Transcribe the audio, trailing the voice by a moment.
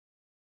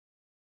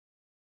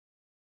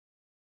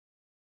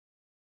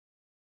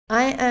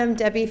I am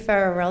Debi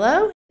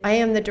Ferrarello. I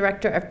am the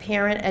Director of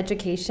Parent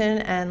Education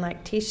and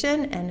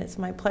Lactation, and it's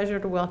my pleasure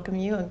to welcome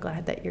you. I'm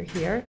glad that you're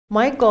here.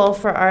 My goal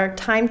for our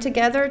time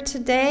together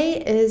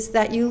today is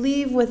that you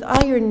leave with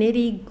all your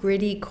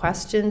nitty-gritty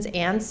questions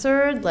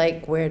answered,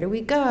 like where do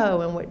we go,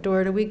 and what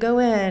door do we go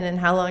in, and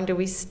how long do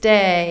we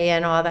stay,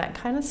 and all that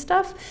kind of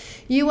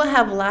stuff. You will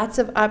have lots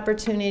of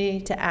opportunity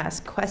to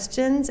ask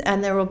questions,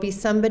 and there will be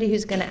somebody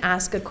who's going to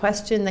ask a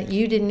question that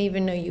you didn't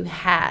even know you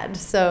had.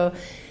 So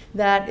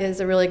that is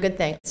a really good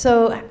thing.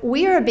 So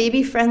we are a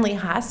baby-friendly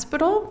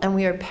hospital, and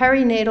we are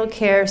perinatal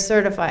care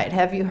certified.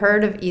 Have you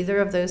heard of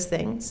either of those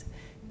things?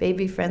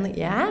 Baby-friendly,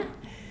 yeah?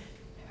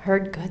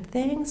 Heard good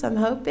things, I'm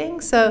hoping.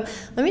 So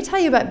let me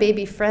tell you about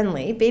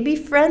baby-friendly.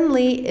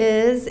 Baby-friendly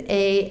is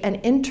an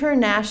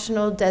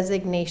international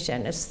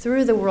designation. It's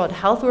through the World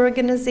Health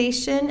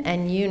Organization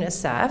and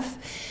UNICEF.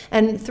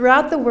 And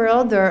throughout the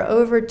world, there are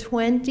over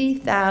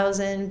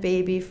 20,000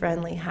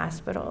 baby-friendly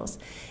hospitals.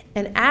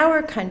 In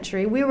our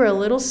country, we were a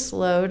little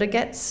slow to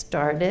get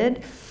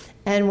started.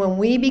 And when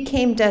we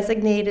became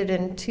designated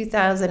in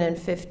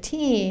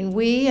 2015,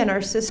 we and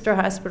our sister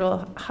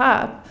hospital,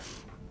 HUP,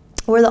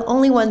 were the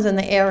only ones in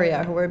the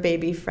area who were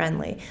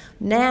baby-friendly.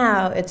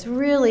 Now it's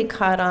really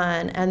caught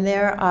on, and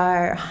there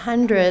are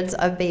hundreds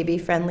of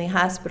baby-friendly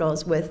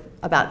hospitals with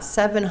about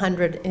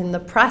 700 in the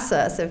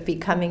process of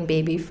becoming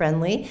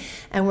baby-friendly.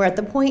 And we're at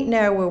the point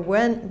now where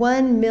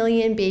 1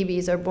 million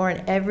babies are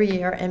born every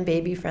year in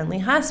baby-friendly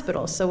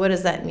hospitals. So what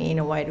does that mean,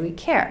 and why do we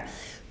care?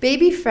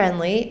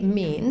 Baby-friendly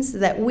means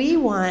that we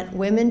want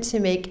women to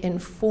make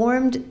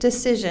informed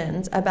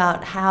decisions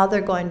about how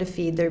they're going to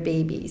feed their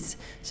babies.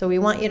 So we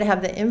want you to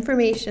have the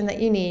information that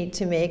you need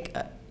to make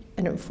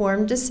an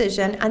informed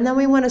decision, and then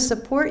we want to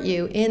support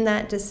you in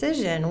that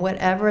decision,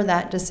 whatever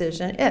that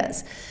decision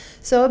is.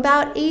 So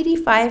about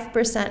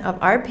 85%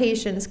 of our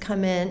patients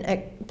come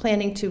in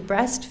planning to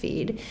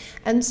breastfeed.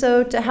 And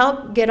so to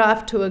help get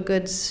off to a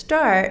good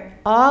start,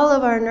 all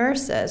of our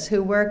nurses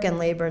who work in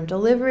labor and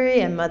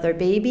delivery and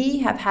mother-baby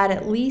have had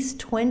at least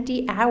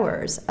 20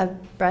 hours of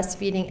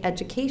breastfeeding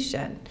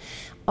education.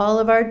 All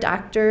of our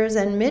doctors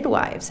and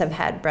midwives have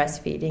had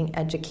breastfeeding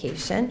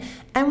education.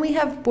 And we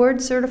have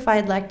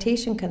board-certified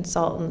lactation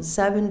consultants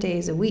 7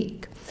 days a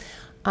week.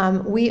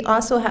 We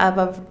also have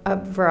a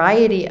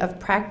variety of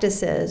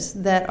practices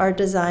that are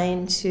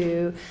designed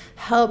to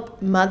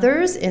help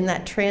mothers in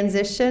that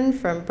transition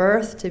from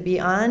birth to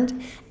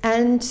beyond,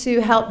 and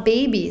to help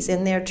babies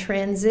in their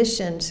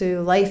transition to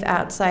life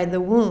outside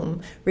the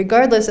womb,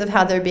 regardless of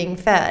how they're being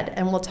fed.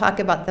 And we'll talk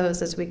about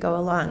those as we go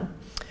along.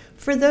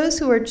 For those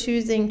who are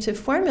choosing to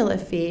formula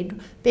feed,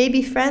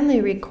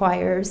 baby-friendly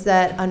requires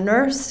that a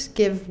nurse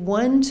give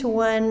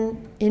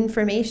one-to-one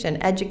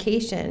information,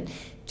 education,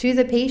 to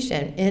the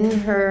patient in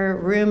her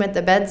room at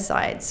the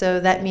bedside. So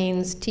that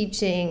means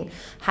teaching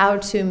how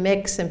to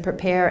mix and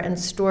prepare and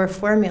store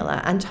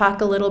formula, and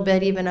talk a little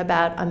bit even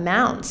about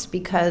amounts,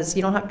 because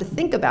you don't have to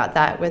think about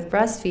that with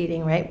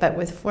breastfeeding, right? But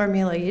with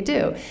formula you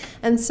do.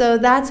 And so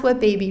that's what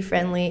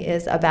baby-friendly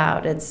is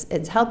about.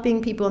 It's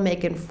helping people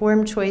make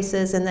informed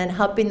choices, and then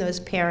helping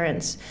those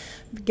parents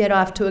get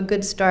off to a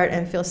good start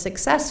and feel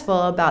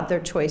successful about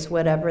their choice,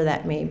 whatever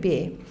that may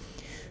be.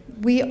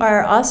 We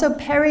are also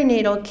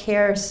perinatal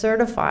care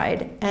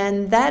certified,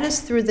 and that is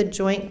through the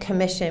Joint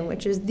Commission,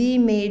 which is the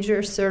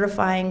major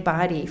certifying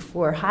body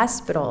for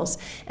hospitals.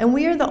 And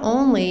we are the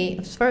only,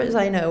 as far as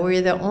I know,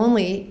 we're the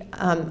only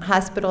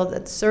hospital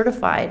that's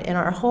certified in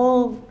our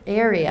whole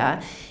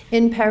area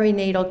in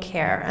perinatal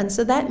care. And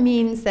so that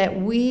means that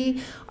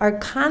we are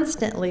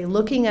constantly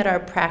looking at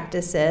our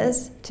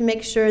practices to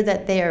make sure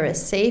that they are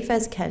as safe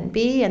as can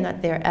be, and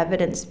that they're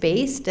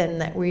evidence-based, and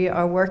that we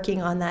are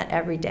working on that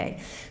every day.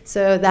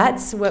 So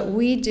that's what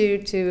we do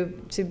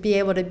to be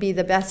able to be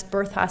the best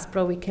birth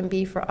hospital we can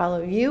be for all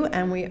of you,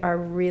 and we are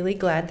really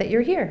glad that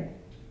you're here.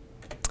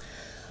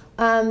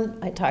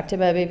 I talked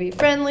about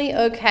baby-friendly.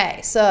 Okay,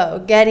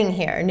 so getting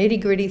here,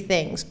 nitty-gritty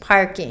things,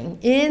 parking.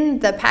 In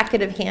the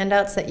packet of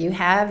handouts that you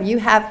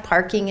have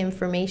parking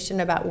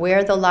information about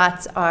where the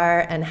lots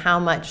are and how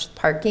much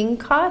parking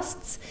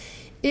costs.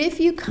 If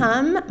you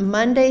come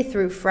Monday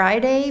through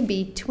Friday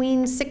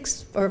between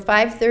 6 or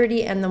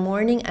 5:30 in the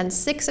morning and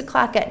 6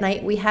 o'clock at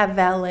night, we have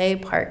valet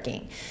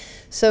parking.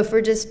 So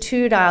for just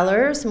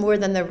 $2 more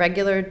than the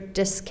regular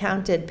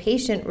discounted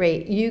patient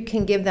rate, you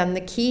can give them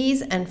the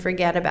keys and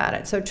forget about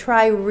it. So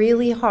try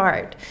really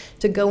hard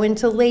to go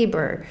into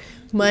labor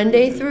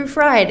Monday through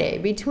Friday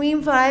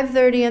between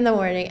 5:30 in the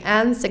morning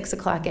and 6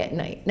 o'clock at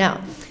night.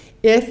 Now,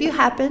 if you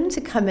happen to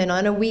come in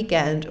on a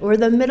weekend, or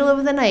the middle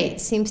of the night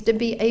seems to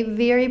be a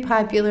very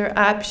popular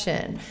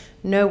option,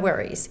 no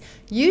worries.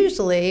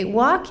 Usually,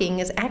 walking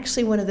is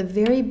actually one of the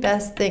very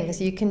best things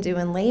you can do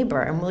in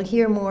labor, and we'll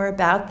hear more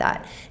about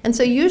that. And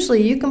so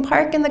usually you can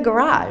park in the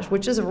garage,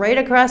 which is right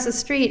across the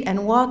street,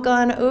 and walk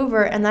on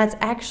over, and that's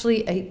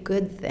actually a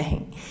good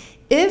thing.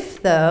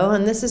 If though,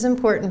 and this is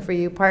important for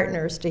you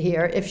partners to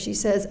hear, if she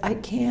says, "I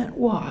can't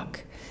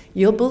walk,"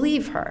 you'll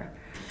believe her.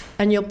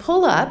 And you'll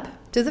pull up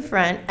to the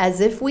front as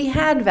if we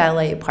had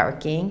valet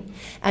parking,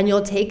 and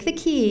you'll take the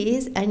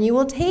keys and you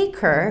will take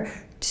her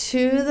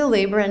to the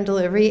labor and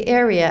delivery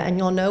area, and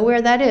you'll know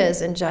where that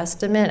is in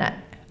just a minute.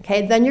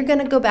 Okay, then you're going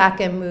to go back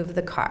and move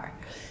the car.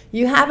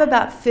 You have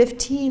about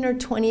 15 or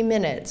 20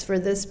 minutes for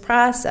this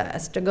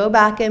process to go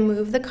back and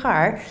move the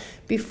car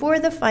before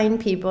the fine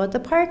people at the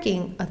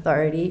parking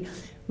authority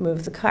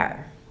move the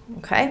car.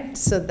 Okay,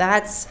 so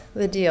that's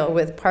the deal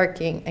with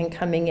parking and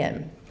coming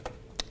in.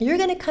 You're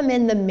going to come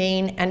in the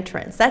main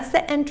entrance. That's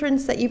the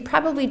entrance that you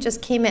probably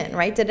just came in,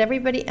 right? Did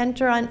everybody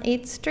enter on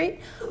 8th Street?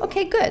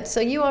 Okay, good. So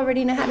you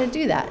already know how to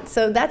do that.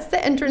 So that's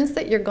the entrance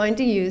that you're going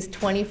to use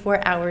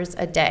 24 hours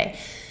a day.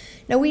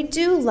 Now, we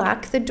do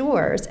lock the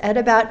doors at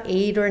about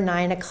 8 or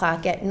 9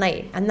 o'clock at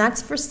night, and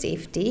that's for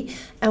safety.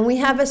 And we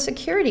have a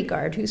security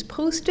guard who's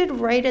posted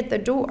right at the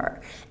door.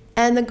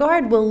 And the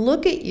guard will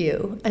look at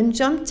you and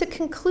jump to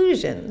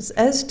conclusions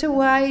as to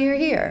why you're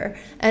here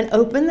and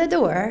open the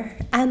door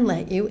and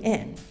let you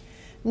in.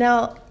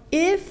 Now,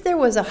 if there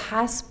was a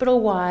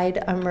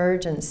hospital-wide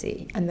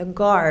emergency and the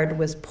guard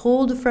was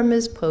pulled from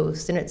his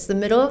post and it's the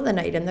middle of the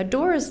night and the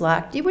door is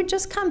locked, you would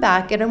just come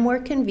back at a more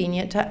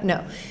convenient time.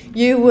 No,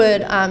 you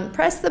would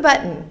press the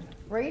button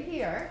right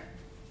here,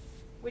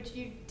 which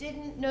you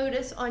didn't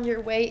notice on your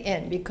way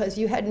in because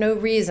you had no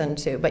reason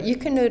to, but you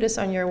can notice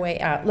on your way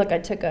out. Look, I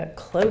took a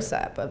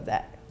close-up of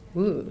that.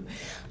 Ooh.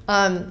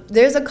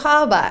 There's a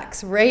call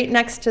box right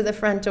next to the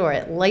front door.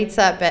 It lights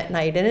up at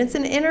night, and it's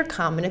an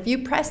intercom, and if you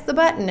press the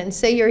button and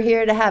say you're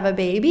here to have a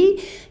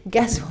baby,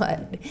 guess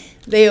what?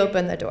 They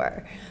open the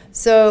door.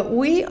 So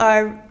we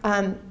are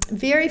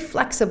very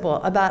flexible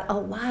about a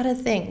lot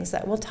of things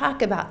that we'll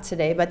talk about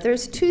today, but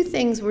there's two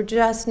things we're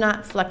just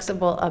not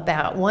flexible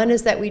about. One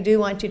is that we do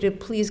want you to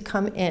please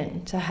come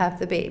in to have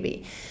the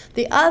baby.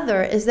 The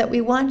other is that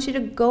we want you to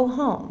go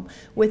home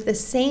with the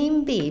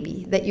same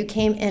baby that you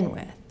came in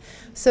with.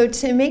 So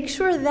to make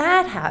sure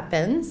that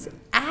happens,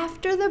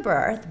 after the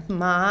birth,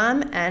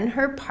 mom and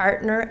her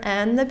partner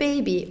and the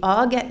baby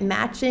all get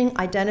matching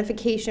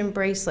identification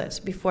bracelets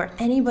before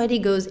anybody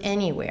goes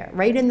anywhere,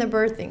 right in the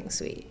birthing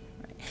suite.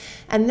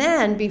 And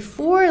then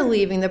before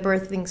leaving the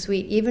birthing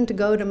suite, even to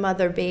go to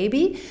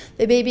mother-baby,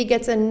 the baby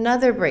gets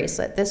another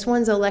bracelet. This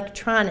one's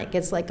electronic.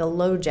 It's like a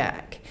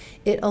LoJack.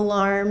 It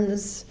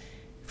alarms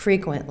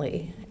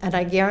frequently, and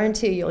I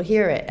guarantee you'll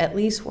hear it at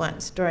least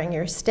once during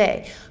your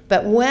stay.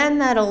 But when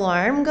that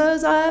alarm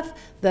goes off,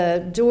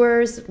 the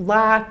doors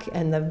lock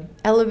and the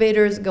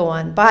elevators go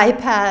on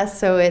bypass,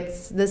 so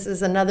this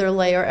is another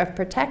layer of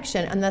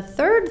protection. And the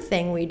third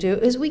thing we do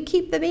is we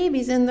keep the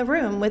babies in the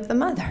room with the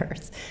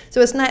mothers.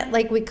 So it's not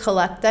like we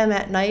collect them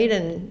at night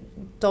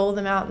and dole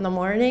them out in the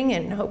morning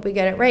and hope we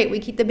get it right. We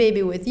keep the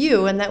baby with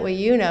you, and that way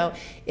you know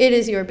it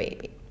is your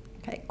baby.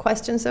 Okay,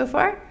 questions so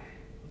far?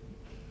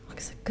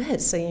 Good,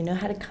 so you know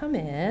how to come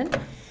in.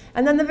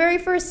 And then the very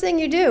first thing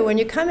you do when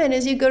you come in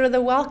is you go to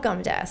the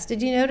welcome desk.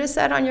 Did you notice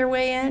that on your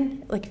way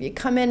in? Like if you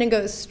come in and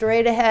go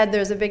straight ahead,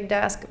 there's a big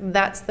desk,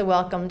 that's the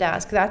welcome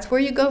desk. That's where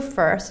you go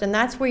first, and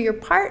that's where your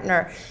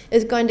partner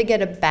is going to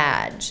get a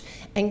badge.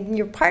 And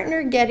your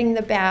partner getting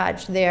the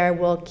badge there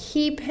will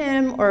keep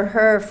him or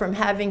her from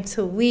having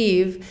to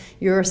leave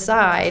your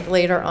side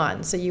later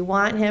on. So you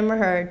want him or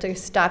her to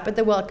stop at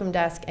the welcome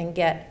desk and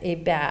get a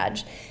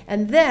badge.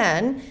 And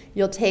then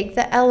you'll take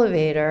the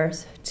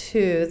elevators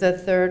to the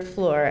 3rd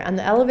floor. And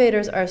the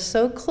elevators are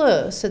so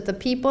close that the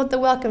people at the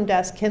welcome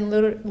desk can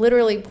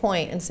literally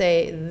point and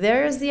say,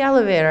 there's the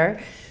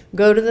elevator,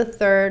 go to the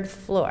 3rd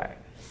floor.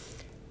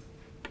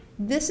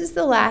 This is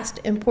the last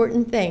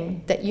important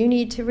thing that you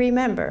need to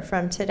remember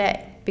from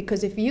today,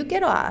 because if you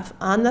get off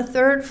on the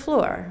 3rd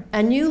floor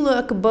and you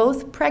look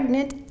both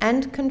pregnant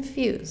and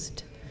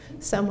confused,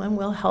 someone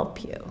will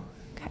help you.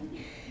 Okay?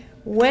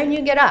 When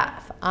you get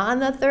off on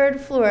the 3rd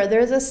floor,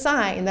 there's a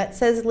sign that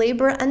says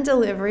labor and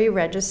delivery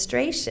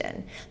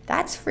registration.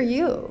 That's for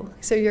you.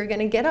 So you're going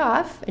to get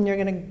off and you're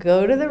going to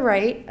go to the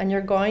right and you're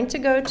going to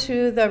go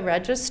to the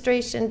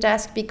registration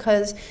desk,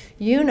 because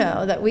you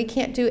know that we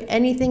can't do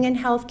anything in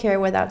healthcare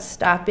without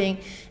stopping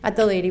at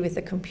the lady with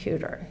the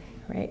computer,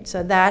 right?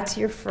 So that's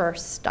your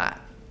first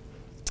stop.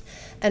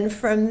 And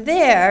from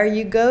there,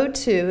 you go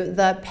to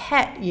the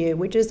PET-U,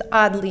 which is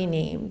oddly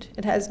named.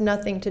 It has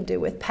nothing to do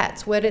with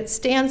pets. What it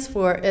stands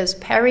for is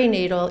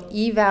Perinatal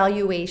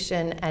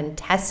Evaluation and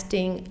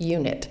Testing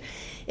Unit.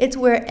 It's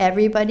where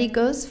everybody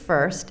goes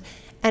first,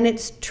 and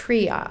it's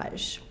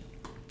triage.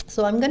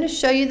 So I'm going to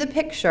show you the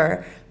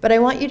picture, but I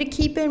want you to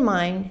keep in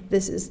mind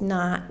this is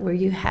not where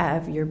you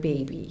have your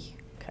baby,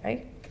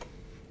 okay?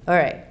 All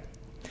right.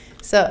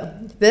 So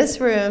this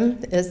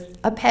room is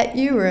a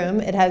PET-U room.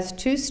 It has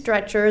 2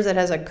 stretchers, it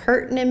has a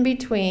curtain in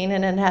between,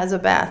 and it has a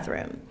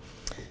bathroom.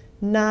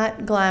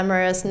 Not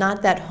glamorous,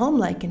 not that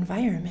home-like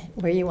environment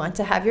where you want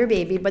to have your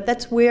baby, but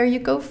that's where you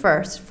go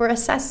first for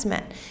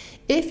assessment.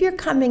 If you're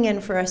coming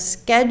in for a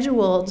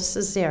scheduled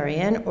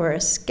cesarean or a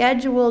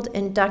scheduled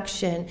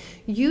induction,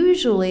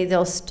 usually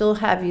they'll still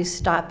have you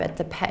stop at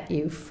the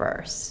PET-U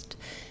first.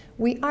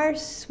 We are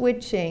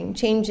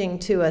changing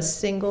to a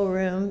single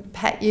room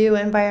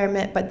PETU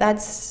environment, but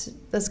that's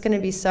going to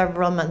be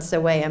several months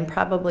away and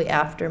probably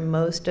after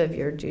most of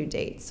your due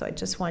dates. So I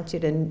just want you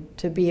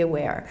to be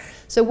aware.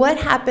 So what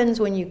happens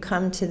when you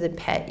come to the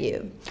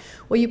PETU?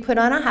 Well, you put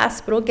on a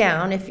hospital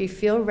gown if you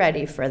feel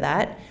ready for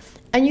that,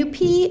 and you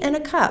pee in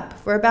a cup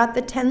for about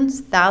the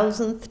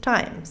 10,000th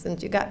time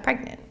since you got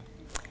pregnant.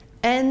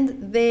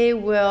 And they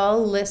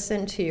will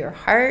listen to your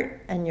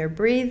heart and your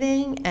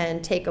breathing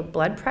and take a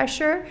blood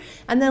pressure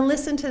and then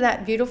listen to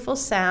that beautiful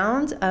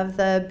sound of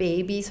the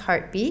baby's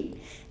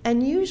heartbeat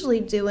and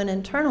usually do an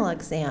internal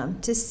exam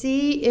to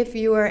see if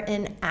you are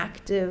in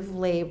active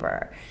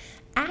labor.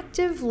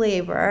 Active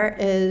labor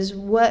is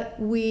what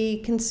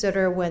we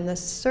consider when the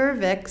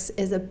cervix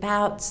is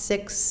about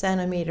 6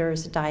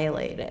 centimeters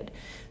dilated.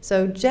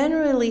 So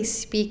generally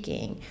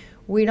speaking,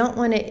 we don't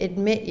want to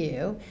admit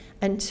you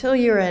until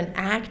you're in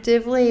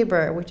active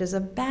labor, which is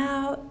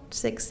about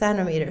 6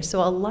 centimeters.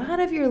 So a lot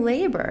of your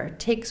labor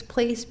takes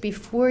place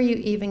before you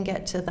even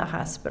get to the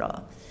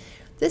hospital.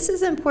 This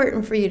is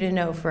important for you to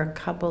know for a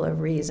couple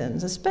of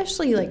reasons,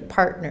 especially like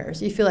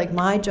partners. You feel like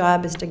my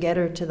job is to get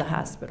her to the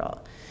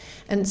hospital.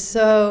 And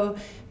so,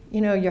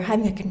 you're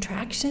having a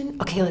contraction,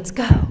 okay, let's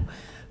go.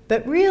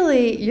 But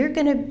really, you're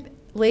gonna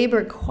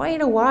labor quite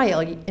a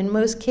while, in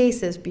most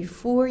cases,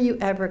 before you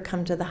ever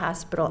come to the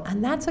hospital.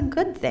 And that's a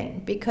good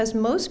thing because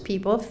most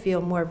people feel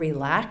more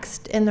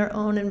relaxed in their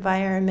own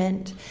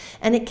environment.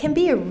 And it can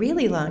be a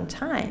really long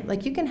time.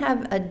 Like you can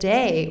have a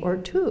day or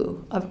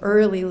two of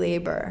early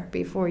labor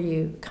before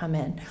you come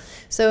in.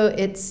 So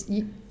it's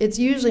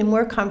usually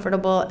more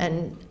comfortable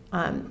and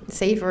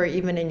safer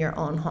even in your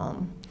own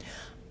home.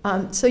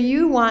 So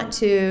you want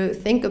to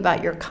think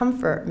about your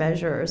comfort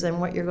measures and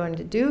what you're going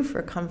to do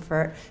for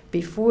comfort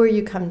before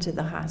you come to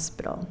the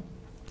hospital.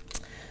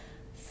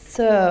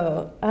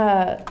 So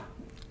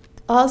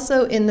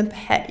also in the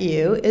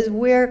PETU is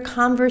where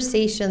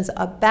conversations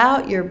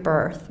about your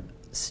birth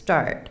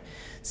start.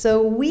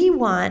 So we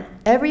want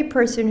every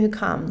person who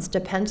comes to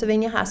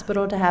Pennsylvania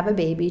Hospital to have a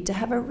baby to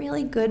have a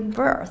really good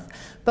birth.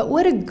 But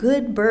what a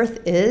good birth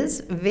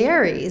is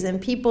varies in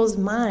people's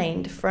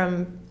mind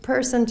from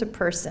person to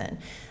person.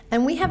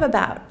 And we have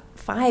about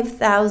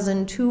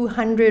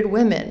 5,200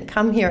 women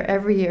come here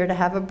every year to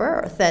have a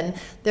birth. And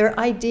their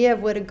idea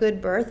of what a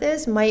good birth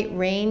is might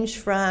range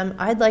from,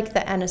 I'd like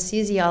the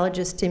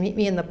anesthesiologist to meet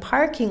me in the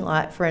parking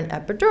lot for an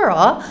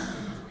epidural,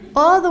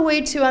 all the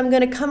way to I'm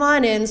going to come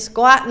on in,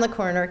 squat in the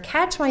corner,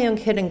 catch my young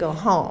kid, and go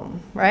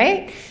home,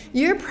 right?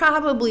 You're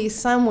probably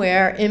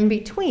somewhere in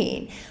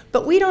between.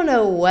 But we don't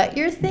know what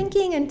you're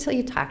thinking until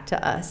you talk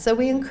to us. So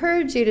we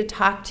encourage you to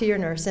talk to your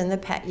nurse in the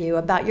PETU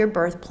about your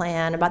birth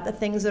plan, about the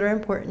things that are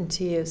important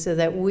to you so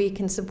that we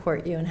can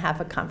support you and have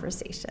a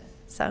conversation.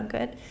 Sound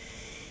good?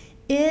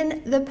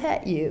 In the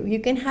PETU, you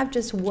can have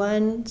just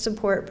one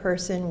support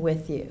person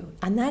with you.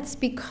 And that's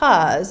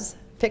because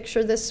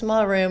picture this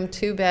small room,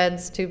 2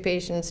 beds, 2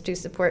 patients, 2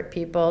 support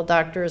people,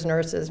 doctors,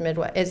 nurses,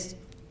 midwives. It's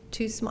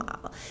too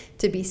small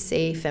to be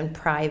safe and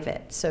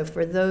private. So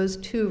for those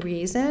 2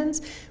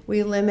 reasons,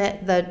 we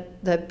limit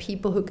the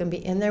people who can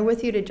be in there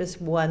with you to just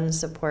one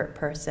support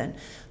person.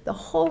 The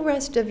whole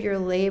rest of your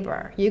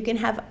labor, you can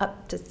have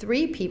up to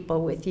 3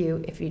 people with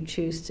you if you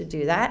choose to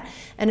do that.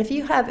 And if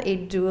you have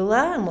a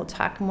doula, and we'll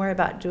talk more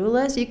about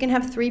doulas, you can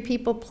have 3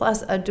 people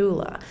plus a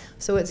doula.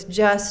 So it's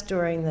just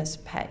during this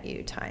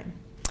PETU time.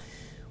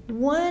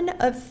 One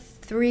of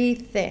 3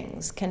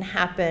 things can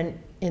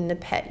happen in the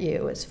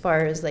PETU as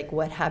far as like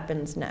what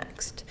happens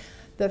next.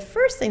 The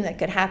first thing that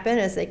could happen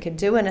is they could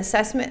do an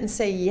assessment and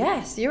say,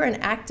 yes, you're in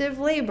active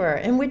labor,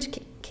 in which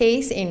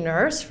case a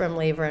nurse from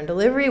labor and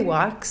delivery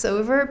walks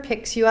over,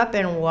 picks you up,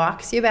 and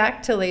walks you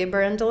back to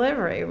labor and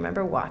delivery.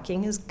 Remember,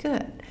 walking is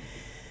good.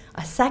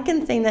 A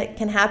second thing that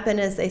can happen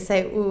is they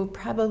say, ooh,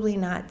 probably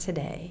not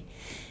today.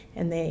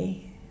 And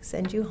they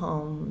send you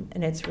home,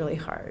 and it's really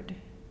hard.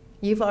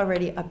 You've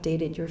already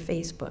updated your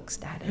Facebook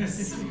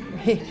status,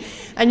 right?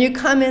 And you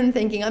come in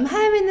thinking, I'm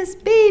having this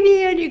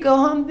baby, and you go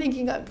home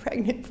thinking, I'm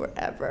pregnant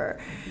forever.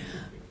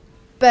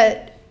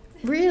 But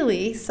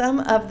really,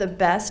 some of the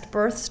best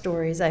birth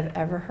stories I've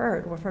ever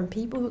heard were from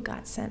people who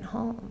got sent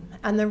home.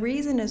 And the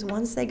reason is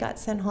once they got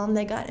sent home,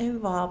 they got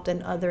involved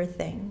in other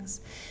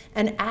things.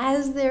 And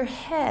as their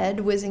head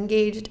was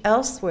engaged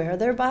elsewhere,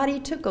 their body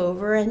took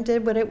over and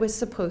did what it was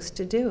supposed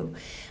to do.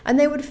 And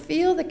they would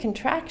feel the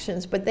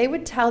contractions, but they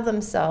would tell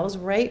themselves,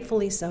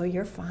 rightfully so,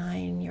 you're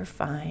fine,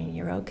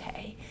 you're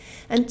okay.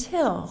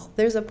 Until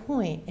there's a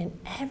point in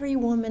every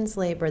woman's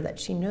labor that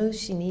she knows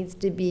she needs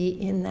to be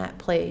in that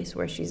place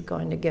where she's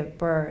going to give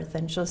birth.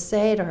 And she'll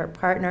say to her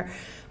partner,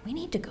 we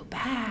need to go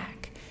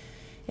back.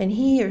 And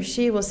he or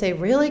she will say,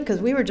 really? Because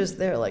we were just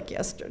there like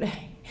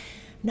yesterday.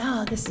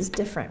 No, this is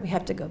different. We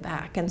have to go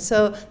back. And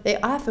so they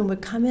often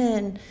would come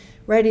in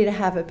ready to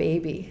have a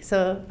baby.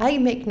 So I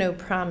make no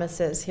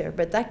promises here,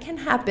 but that can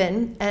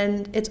happen.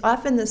 And it's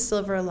often the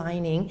silver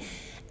lining.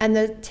 And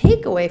the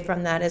takeaway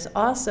from that is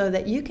also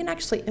that you can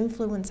actually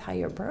influence how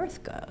your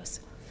birth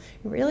goes.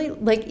 Really,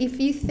 like if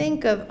you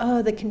think of,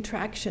 oh, the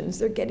contractions,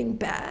 they're getting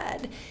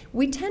bad,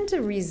 we tend to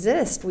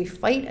resist, we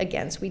fight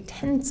against, we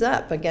tense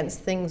up against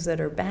things that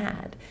are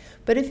bad.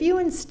 But if you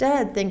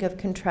instead think of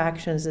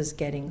contractions as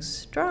getting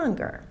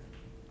stronger,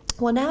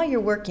 well, now you're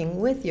working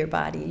with your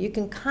body. You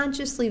can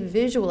consciously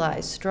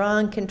visualize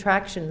strong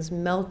contractions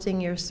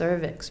melting your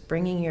cervix,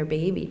 bringing your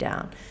baby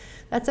down.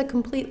 That's a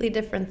completely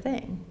different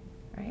thing,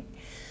 right?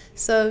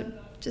 So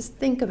just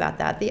think about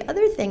that. The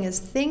other thing is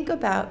think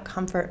about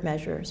comfort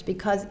measures,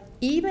 because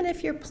even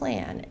if your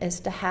plan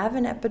is to have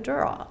an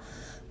epidural,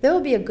 there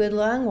will be a good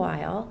long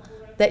while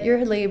that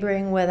you're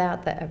laboring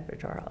without the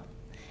epidural.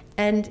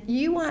 And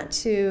you want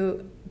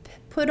to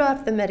put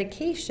off the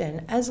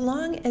medication as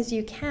long as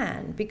you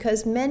can,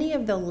 because many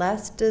of the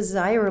less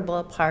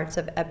desirable parts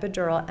of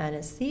epidural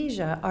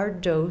anesthesia are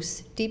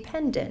dose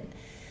dependent.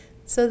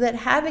 So that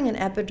having an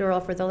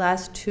epidural for the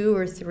last 2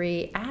 or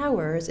 3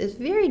 hours is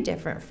very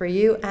different for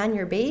you and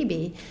your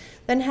baby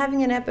than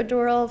having an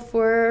epidural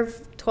for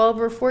 12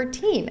 or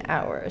 14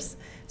 hours.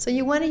 So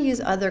you want to use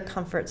other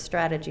comfort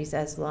strategies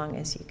as long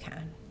as you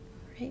can,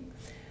 right?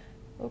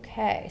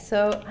 Okay,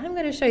 so I'm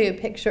going to show you a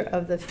picture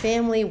of the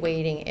family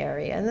waiting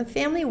area. And the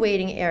family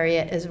waiting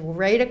area is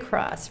right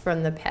across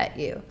from the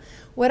PETU.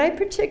 What I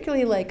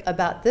particularly like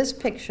about this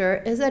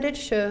picture is that it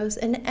shows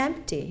an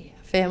empty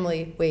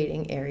family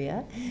waiting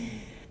area.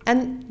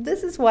 And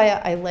this is why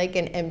I like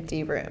an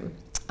empty room.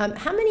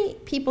 How many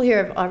people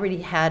here have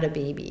already had a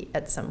baby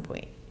at some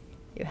point?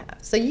 You have.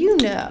 So you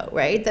know,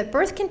 right, that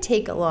birth can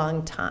take a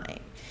long time.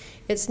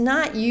 It's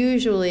not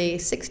usually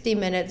 60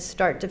 minutes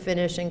start to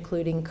finish,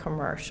 including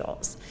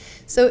commercials.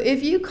 So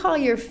if you call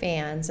your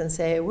fans and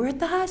say, we're at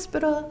the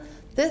hospital,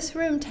 this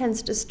room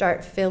tends to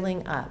start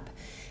filling up.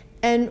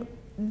 And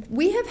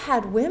we have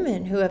had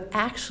women who have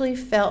actually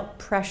felt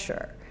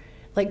pressure.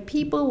 Like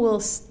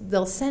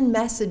they'll send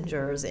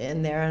messengers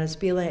in there and it's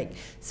be like,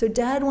 so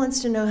dad wants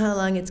to know how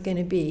long it's going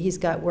to be. He's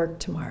got work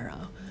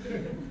tomorrow.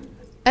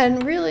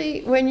 And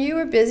really, when you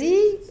are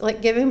busy,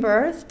 like giving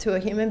birth to a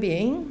human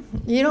being,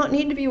 you don't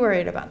need to be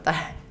worried about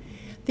that.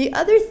 The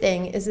other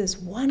thing is this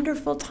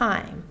wonderful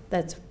time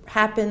that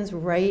happens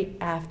right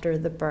after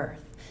the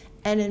birth.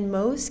 And in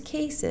most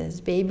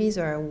cases, babies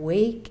are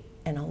awake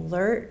and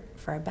alert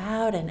for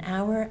about an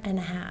hour and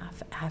a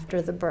half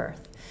after the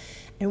birth.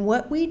 And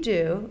what we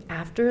do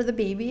after the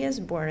baby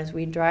is born is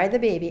we dry the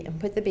baby and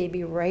put the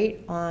baby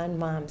right on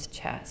mom's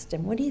chest.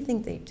 And what do you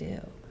think they do?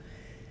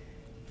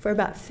 For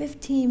about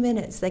 15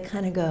 minutes, they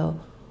kind of go,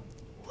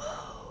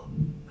 whoa.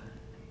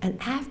 And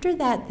after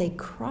that, they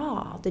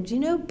crawl. Did you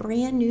know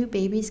brand new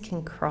babies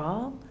can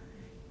crawl?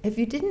 If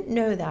you didn't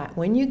know that,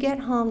 when you get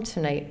home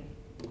tonight,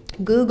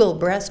 Google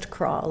breast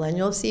crawl, and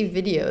you'll see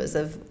videos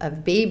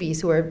of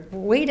babies who are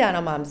way down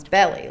on mom's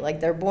belly, like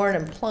they're born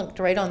and plunked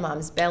right on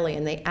mom's belly,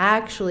 and they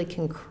actually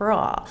can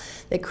crawl.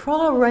 They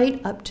crawl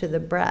right up to the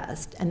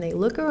breast, and they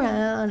look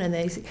around, and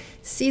they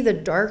see the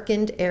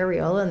darkened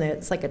areola, and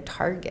it's like a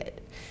target.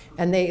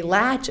 And they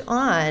latch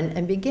on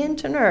and begin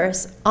to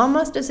nurse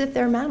almost as if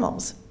they're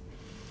mammals.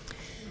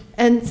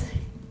 And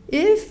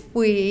if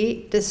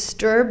we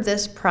disturb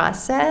this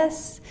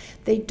process,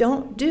 they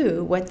don't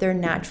do what they're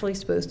naturally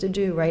supposed to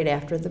do right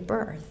after the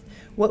birth.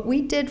 What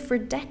we did for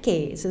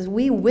decades is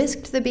we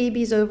whisked the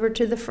babies over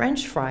to the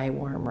French fry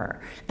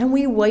warmer, and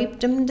we wiped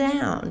them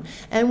down,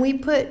 and we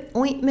put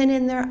ointment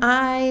in their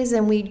eyes,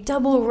 and we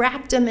double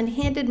wrapped them and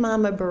handed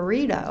mom a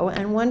burrito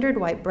and wondered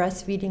why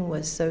breastfeeding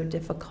was so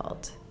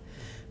difficult.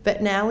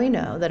 But now we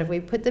know that if we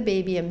put the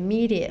baby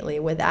immediately,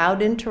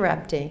 without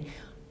interrupting,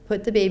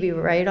 put the baby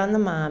right on the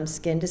mom,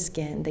 skin to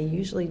skin, they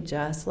usually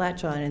just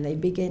latch on and they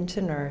begin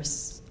to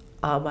nurse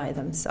all by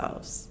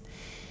themselves.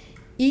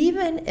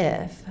 Even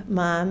if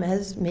mom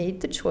has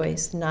made the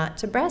choice not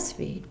to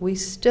breastfeed, we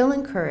still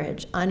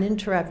encourage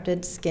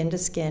uninterrupted skin to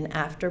skin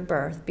after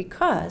birth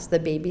because the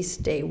babies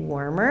stay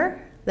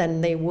warmer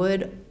than they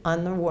would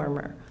on the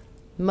warmer.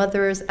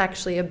 Mother is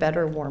actually a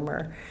better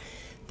warmer.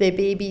 The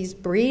babies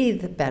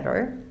breathe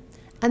better,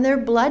 and their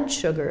blood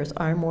sugars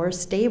are more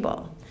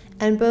stable.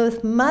 And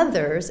both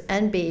mothers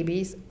and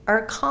babies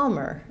are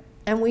calmer.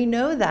 And we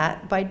know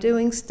that by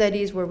doing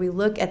studies where we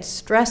look at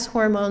stress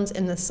hormones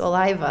in the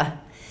saliva.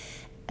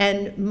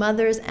 And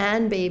mothers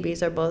and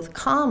babies are both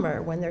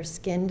calmer when they're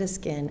skin to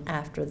skin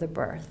after the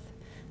birth.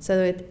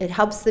 So it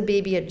helps the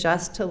baby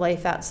adjust to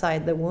life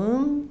outside the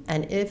womb,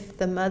 and if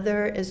the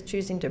mother is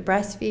choosing to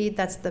breastfeed,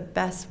 that's the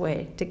best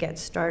way to get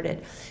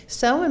started.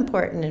 So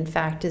important, in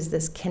fact, is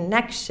this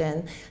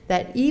connection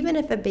that even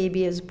if a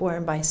baby is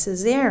born by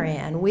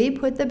cesarean, we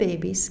put the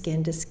baby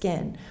skin to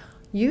skin,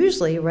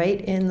 usually right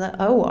in the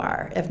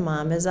OR if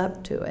mom is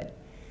up to it.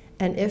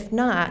 And if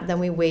not, then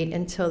we wait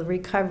until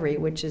recovery,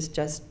 which is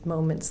just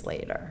moments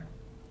later.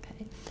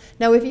 Okay?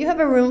 Now, if you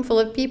have a room full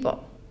of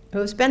people who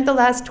have spent the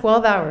last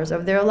 12 hours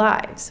of their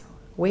lives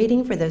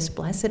waiting for this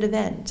blessed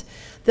event,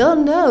 they'll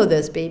know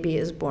this baby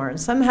is born.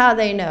 Somehow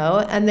they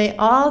know, and they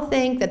all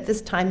think that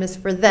this time is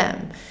for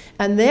them.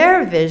 And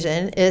their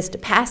vision is to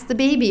pass the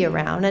baby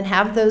around and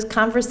have those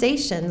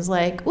conversations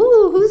like,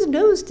 ooh, whose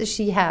nose does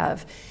she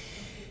have?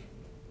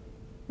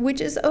 which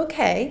is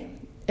okay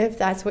if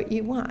that's what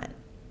you want.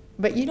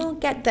 But you don't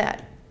get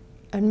that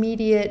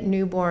immediate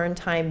newborn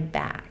time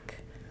back.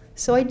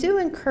 So I do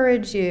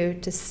encourage you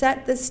to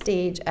set the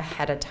stage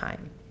ahead of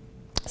time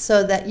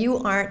so that you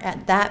aren't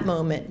at that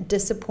moment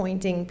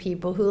disappointing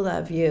people who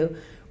love you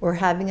or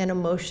having an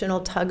emotional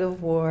tug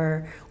of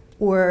war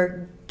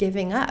or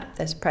giving up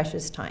this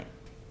precious time.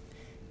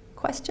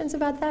 Questions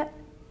about that?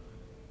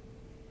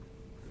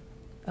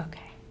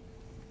 Okay.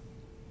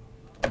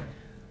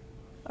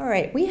 All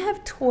right, we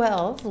have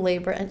 12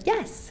 labor and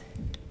yes?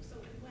 So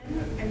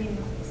when,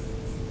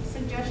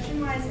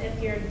 suggestion-wise,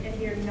 if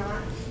you're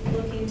not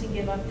looking to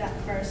give up that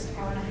first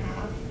hour and a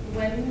half,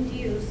 when do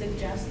you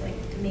suggest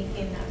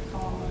making that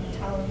call and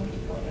telling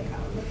people to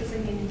come? Because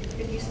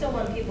if you still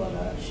want people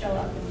to show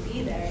up and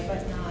be there,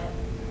 but not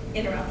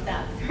interrupt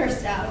that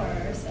first hour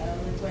or so,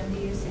 when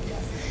do you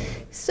suggest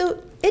it?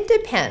 So it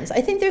depends.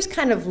 I think there's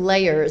kind of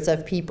layers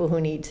of people who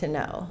need to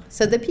know.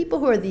 So the people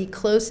who are the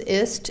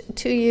closest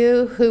to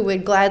you, who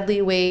would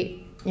gladly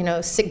wait,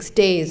 6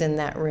 days in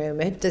that room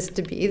just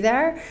to be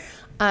there,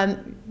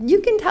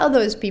 you can tell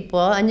those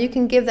people, and you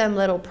can give them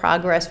little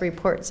progress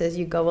reports as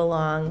you go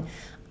along.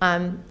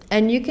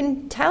 And you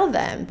can tell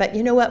them, but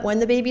you know what, when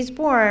the baby's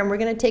born, we're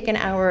going to take an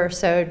hour or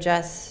so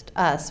just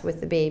us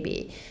with the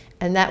baby.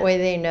 And that way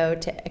they know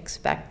to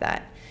expect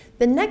that.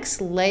 The next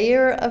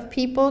layer of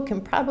people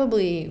can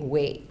probably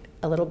wait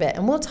a little bit.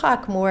 And we'll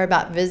talk more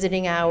about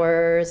visiting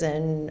hours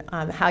and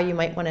how you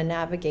might want to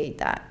navigate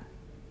that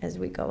as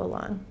we go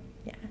along.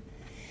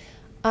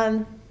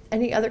 Yeah.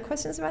 Any other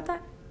questions about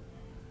that?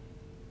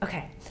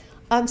 Okay.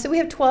 So we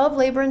have 12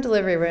 labor and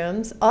delivery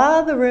rooms.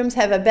 All the rooms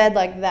have a bed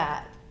like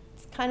that.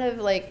 Kind of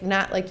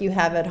not like you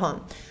have at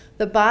home.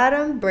 The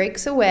bottom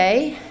breaks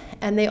away,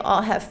 and they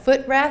all have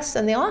footrests,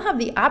 and they all have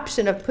the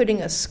option of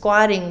putting a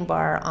squatting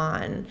bar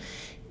on.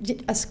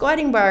 A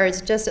squatting bar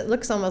is just, it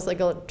looks almost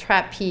like a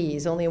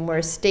trapeze, only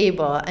more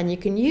stable, and you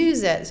can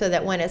use it so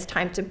that when it's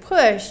time to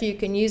push, you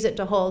can use it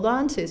to hold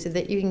on to so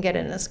that you can get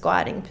in a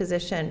squatting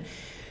position.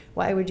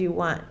 Why would you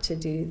want to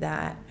do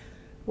that?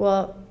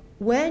 Well,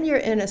 when you're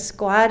in a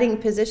squatting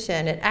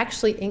position, it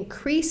actually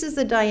increases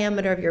the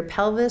diameter of your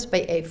pelvis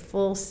by a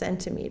full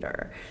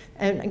centimeter.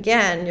 And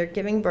again, you're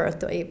giving birth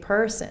to a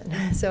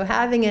person. So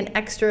having an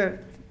extra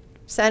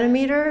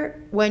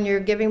centimeter when you're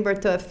giving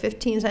birth to a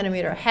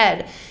 15-centimeter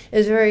head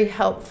is very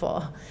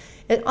helpful.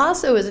 It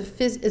also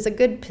is a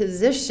good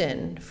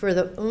position for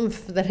the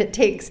oomph that it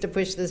takes to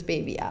push this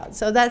baby out.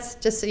 So that's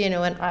just,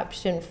 an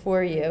option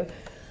for you.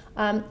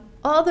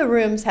 All the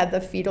rooms have the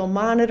fetal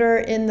monitor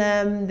in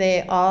them.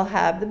 They all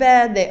have the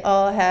bed. They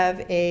all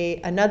have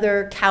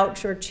another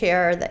couch or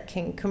chair that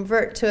can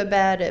convert to a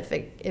bed if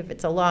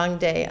it's a long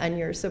day and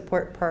your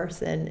support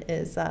person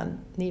is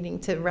needing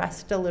to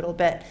rest a little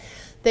bit.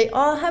 They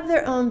all have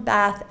their own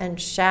bath and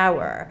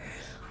shower.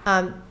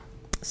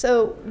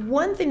 So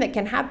one thing that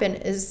can happen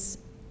is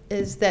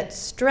that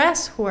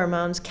stress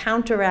hormones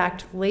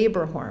counteract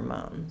labor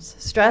hormones.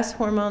 Stress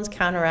hormones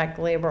counteract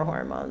labor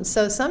hormones.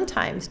 So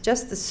sometimes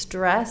just the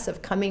stress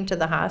of coming to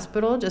the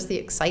hospital, just the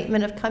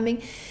excitement of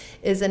coming,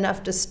 is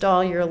enough to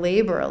stall your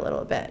labor a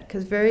little bit,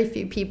 because very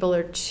few people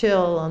are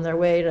chill on their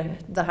way to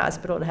the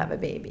hospital to have a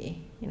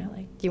baby. Do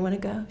you want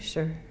to go?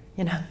 Sure.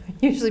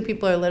 Usually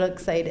people are a little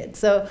excited.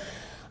 So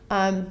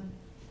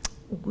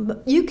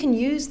you can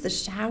use the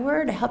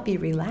shower to help you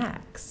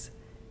relax.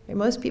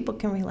 Most people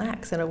can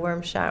relax in a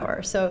warm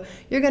shower. So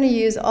you're going to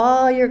use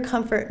all your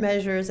comfort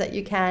measures that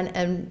you can,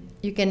 and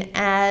you can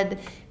add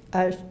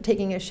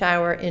taking a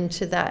shower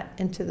into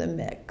the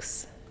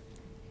mix.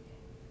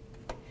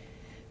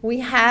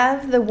 We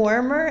have the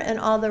warmer in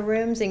all the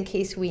rooms in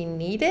case we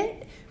need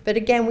it. But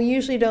again, we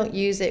usually don't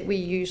use it. We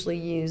usually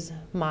use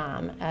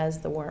mom as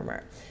the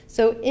warmer.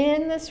 So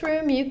in this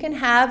room, you can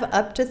have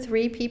up to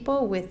 3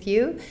 people with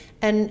you.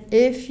 And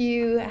if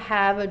you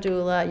have a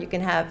doula, you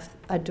can have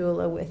a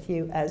doula with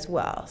you as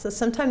well. So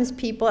sometimes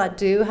people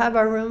do have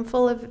a room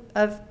full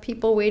of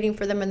people waiting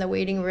for them in the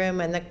waiting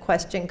room, and the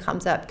question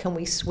comes up, can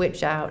we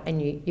switch out?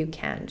 And you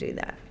can do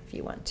that if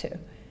you want to.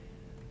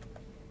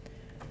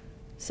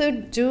 So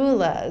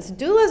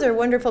doulas are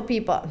wonderful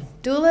people.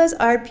 Doulas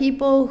are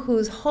people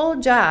whose whole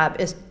job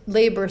is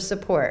labor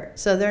support.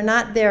 So they're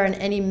not there in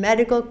any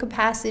medical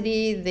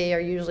capacity. They are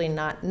usually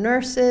not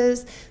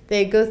nurses.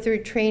 They go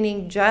through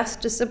training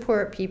just to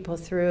support people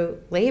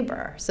through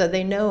labor. So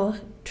they know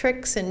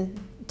tricks and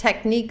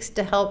techniques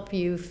to help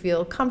you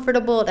feel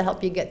comfortable, to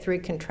help you get through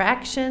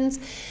contractions.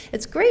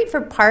 It's great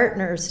for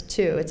partners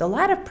too. It's a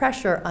lot of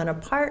pressure on a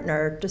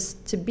partner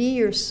just to be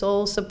your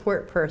sole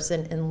support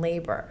person in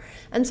labor.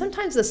 And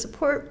sometimes the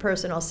support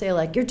person will say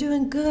you're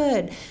doing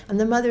good. And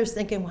the mother's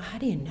thinking, well, how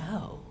do you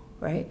know?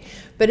 Right?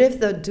 But if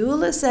the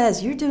doula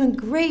says, you're doing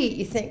great,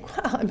 you think,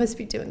 wow, I must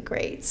be doing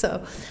great.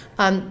 So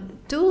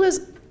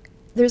doulas,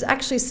 there's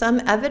actually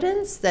some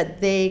evidence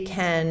that they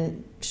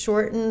can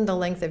shorten the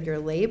length of your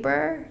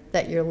labor,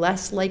 that you're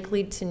less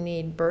likely to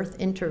need birth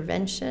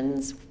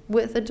interventions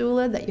with a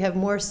doula, that you have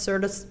more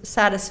sort of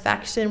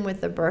satisfaction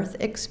with the birth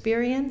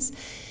experience.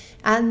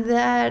 and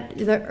that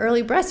the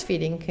early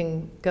breastfeeding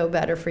can go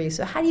better for you.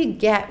 So how do you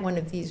get one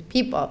of these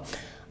people?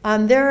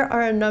 There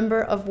are a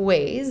number of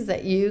ways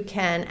that you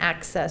can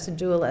access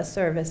doula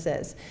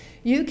services.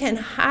 You can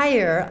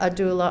hire a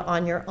doula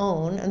on your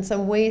own, and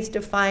some ways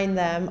to find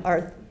them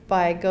are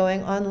by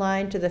going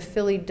online to the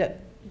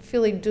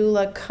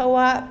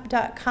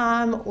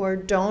phillydoulacoop.com or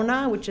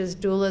DONA, which is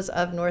Doulas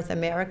of North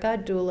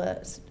America,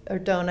 doulas or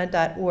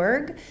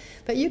dona.org.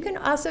 But you can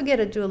also get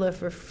a doula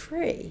for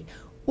free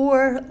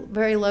or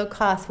very low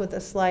cost with a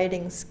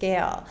sliding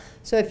scale.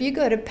 So if you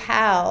go to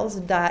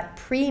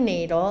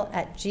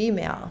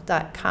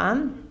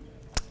pals.prenatal@gmail.com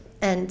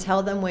and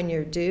tell them when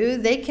you're due,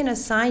 they can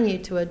assign you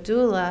to a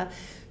doula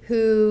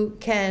who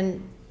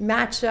can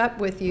match up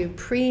with you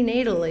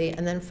prenatally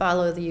and then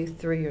follow you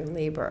through your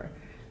labor.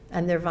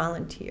 And they're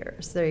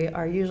volunteers. They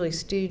are usually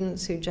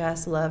students who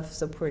just love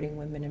supporting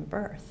women in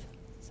birth.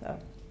 So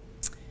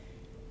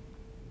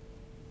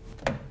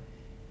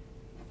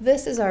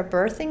this is our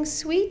birthing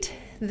suite.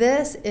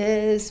 This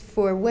is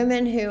for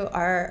women who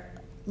are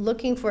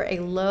looking for a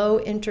low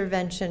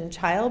intervention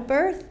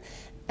childbirth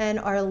and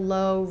are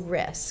low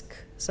risk.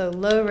 So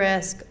low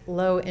risk,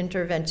 low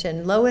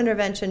intervention. Low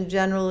intervention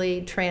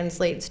generally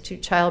translates to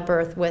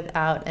childbirth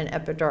without an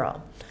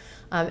epidural.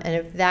 And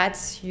if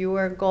that's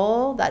your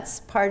goal,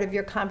 that's part of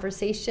your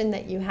conversation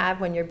that you have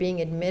when you're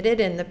being admitted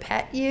in the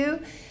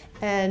PETU,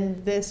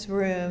 and this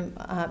room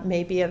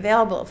may be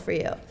available for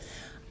you.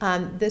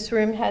 This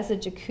room has a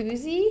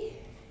jacuzzi,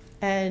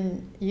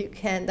 and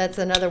that's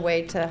another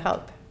way to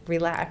help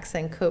relax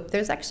and cope.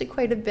 There's actually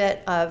quite a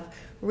bit of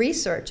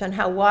research on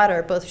how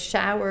water, both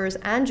showers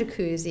and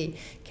jacuzzi,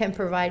 can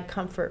provide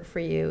comfort for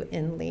you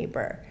in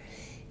labor.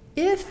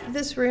 If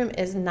this room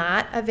is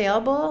not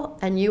available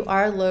and you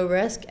are low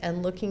risk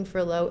and looking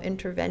for low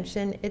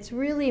intervention, it's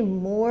really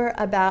more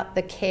about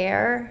the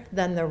care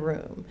than the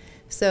room.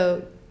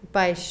 So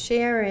by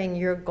sharing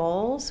your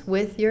goals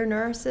with your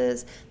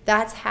nurses,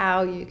 that's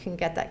how you can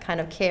get that kind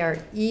of care,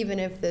 even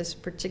if this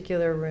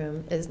particular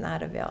room is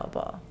not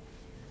available.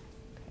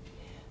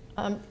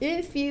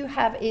 If you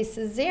have a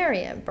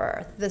cesarean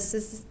birth, this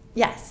is,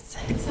 yes?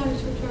 Sorry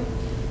to interrupt.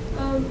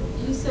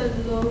 You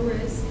said low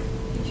risk.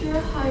 If you're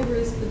high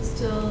risk but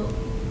still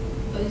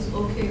is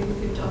okay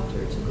with your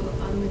doctor to go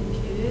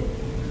unmedicated,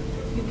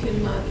 you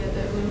cannot get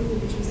that room, you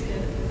just get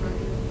a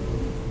regular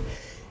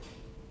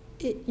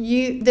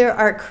room. There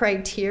are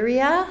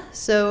criteria.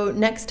 So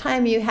next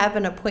time you have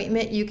an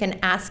appointment, you can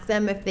ask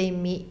them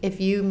if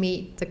you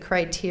meet the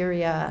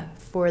criteria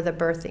for the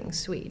birthing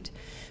suite.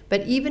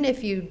 But even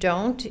if you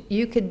don't,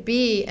 you could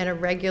be in a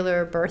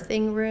regular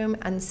birthing room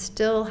and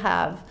still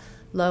have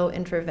low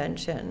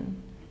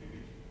intervention.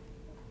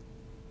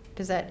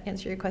 Does that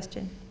answer your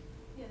question?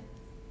 Yeah.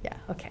 Yeah,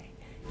 okay.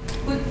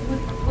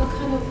 What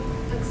kind of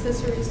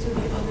accessories do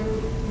the other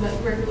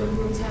regular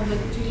rooms have?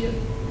 Like, do you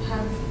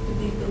have the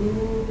big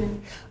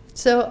balloon?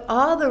 So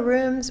all the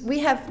rooms, we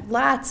have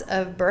lots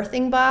of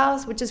birthing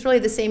balls, which is really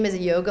the same as a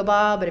yoga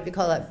ball, but if you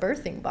call it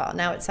birthing ball,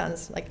 now it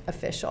sounds like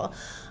official.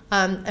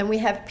 And we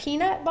have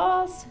peanut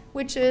balls,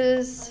 which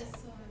is,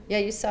 yeah,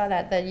 you saw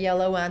that, the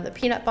yellow one, the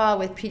peanut ball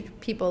with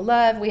people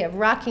love. We have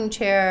rocking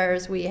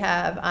chairs. We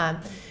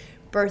have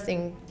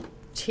birthing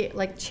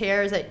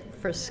chairs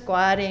for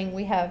squatting.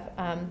 We have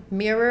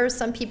mirrors.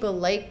 Some people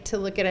like to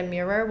look at a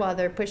mirror while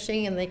they're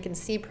pushing and they can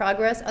see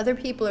progress. Other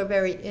people are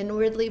very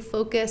inwardly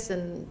focused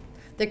and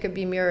there could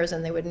be mirrors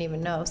and they wouldn't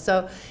even know.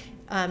 So,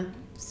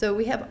 so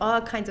we have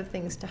all kinds of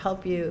things to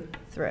help you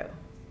through.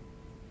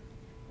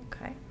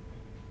 Okay.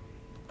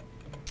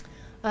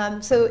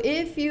 So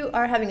if you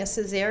are having a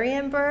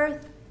cesarean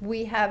birth,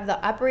 we have the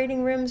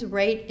operating rooms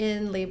right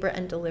in labor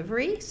and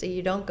delivery, so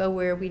you don't go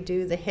where we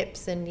do the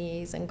hips and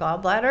knees and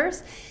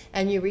gallbladders,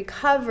 and you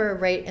recover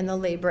right in the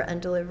labor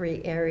and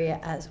delivery area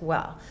as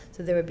well.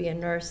 So there would be a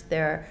nurse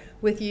there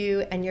with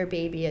you and your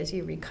baby as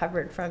you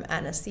recovered from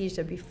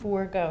anesthesia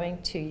before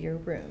going to your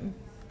room.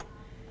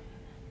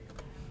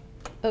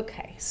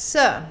 Okay,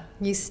 so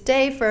you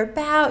stay for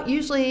about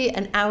usually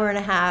an hour and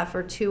a half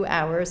or 2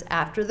 hours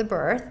after the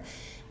birth,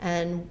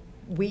 and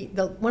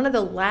one of the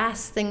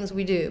last things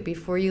we do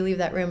before you leave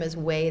that room is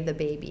weigh the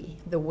baby.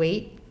 The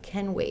weight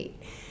can wait.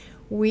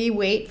 We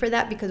wait for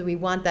that because we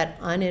want that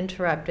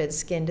uninterrupted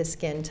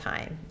skin-to-skin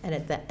time. And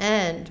at the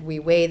end, we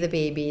weigh the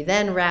baby,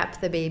 then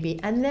wrap the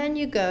baby, and then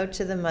you go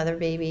to the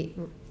mother-baby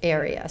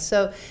area.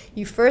 So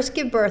you first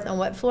give birth on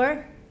what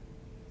floor?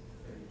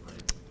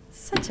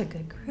 Such a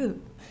good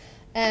group.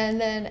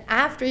 And then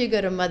after you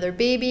go to mother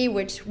baby,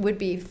 which would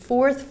be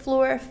 4th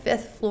floor,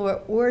 5th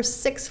floor, or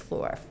 6th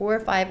floor, 4,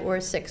 5, or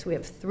 6. We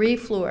have 3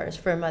 floors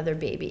for mother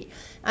baby.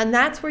 And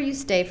that's where you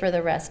stay for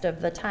the rest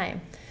of the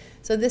time.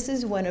 So this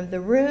is one of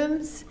the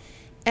rooms.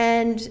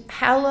 And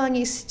how long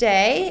you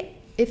stay,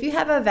 if you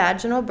have a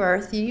vaginal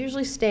birth, you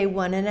usually stay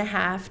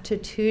 1.5 to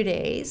 2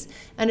 days.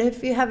 And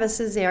if you have a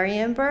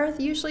cesarean birth,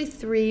 usually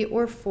 3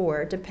 or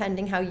 4,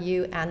 depending how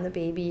you and the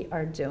baby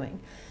are doing.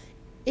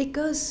 it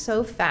goes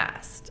so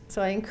fast.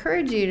 So I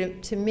encourage you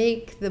to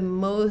make the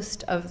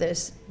most of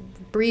this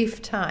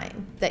brief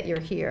time that you're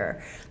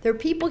here. There are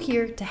people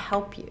here to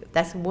help you.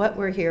 That's what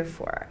we're here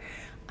for.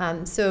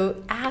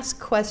 So ask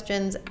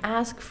questions,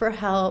 ask for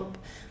help.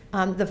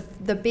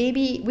 The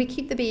baby, we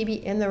keep the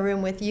baby in the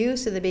room with you,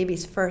 so the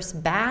baby's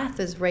first bath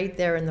is right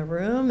there in the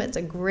room. It's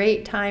a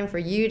great time for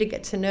you to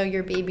get to know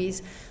your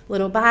baby's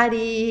little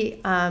body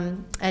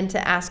and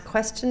to ask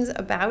questions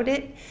about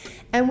it.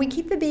 And we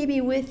keep the baby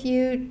with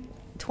you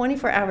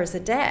 24 hours a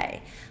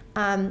day.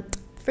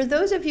 For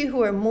those of you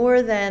who are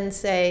more than,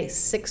 say,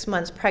 6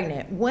 months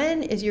pregnant,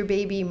 when is your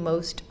baby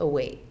most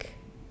awake?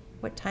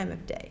 What time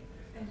of day?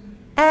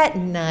 At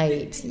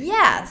night,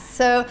 yes.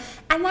 So,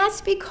 and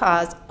that's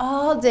because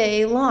all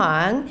day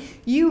long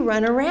you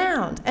run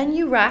around and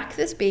you rock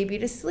this baby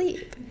to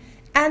sleep.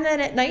 And then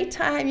at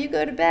nighttime you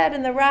go to bed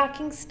and the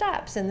rocking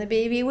stops and the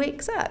baby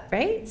wakes up,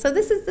 right? So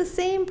this is the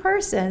same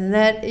person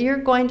that you're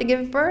going to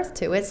give birth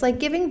to. It's like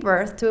giving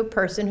birth to a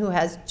person who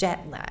has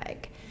jet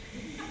lag.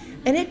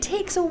 And it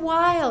takes a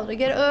while to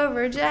get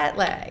over jet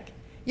lag.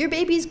 Your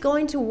baby's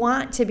going to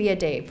want to be a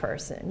day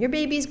person. Your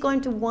baby's going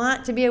to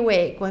want to be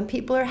awake when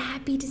people are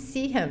happy to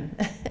see him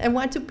and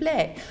want to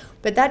play.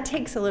 But that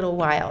takes a little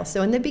while.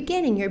 So in the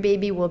beginning, your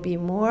baby will be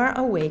more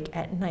awake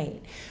at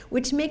night,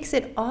 which makes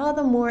it all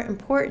the more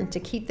important to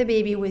keep the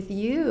baby with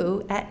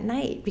you at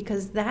night,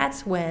 because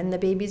that's when the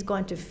baby's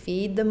going to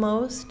feed the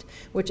most,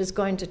 which is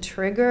going to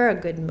trigger a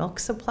good milk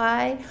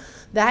supply.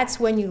 That's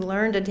when you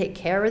learn to take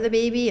care of the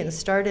baby and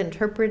start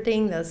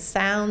interpreting those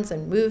sounds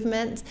and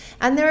movements.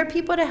 And there are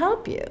people to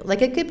help you.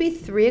 Like it could be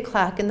 3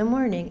 o'clock in the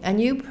morning and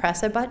you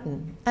press a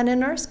button and a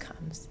nurse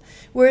comes.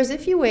 Whereas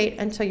if you wait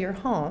until you're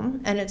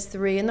home and it's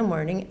 3 in the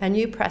morning and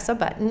you press a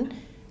button,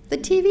 the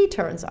TV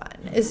turns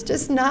on. It's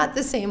just not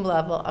the same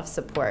level of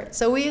support.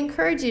 So we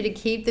encourage you to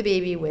keep the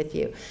baby with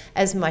you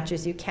as much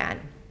as you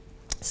can.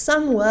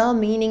 Some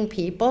well-meaning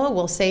people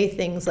will say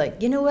things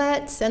like, you know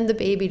what, send the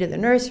baby to the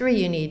nursery,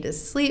 you need to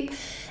sleep.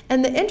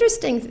 And the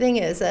interesting thing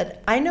is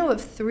that I know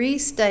of 3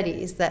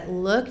 studies that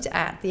looked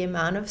at the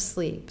amount of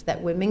sleep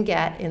that women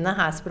get in the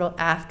hospital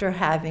after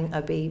having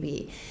a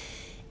baby.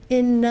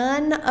 In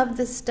none of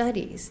the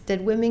studies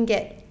did women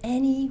get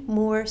any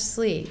more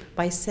sleep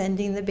by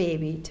sending the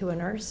baby to a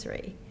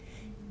nursery.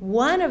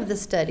 One of the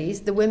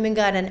studies, the women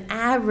got an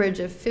average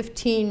of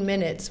 15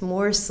 minutes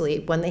more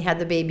sleep when they had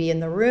the baby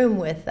in the room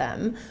with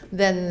them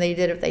than they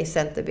did if they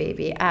sent the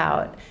baby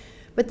out.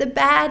 But the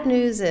bad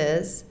news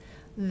is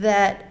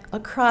that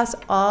across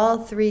all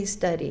 3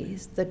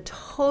 studies, the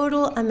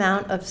total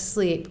amount of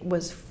sleep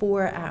was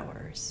 4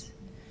 hours,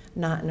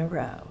 not in a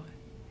row.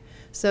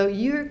 So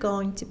you're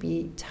going to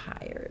be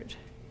tired.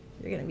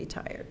 You're going to be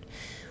tired.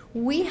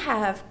 We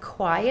have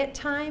quiet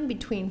time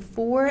between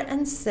 4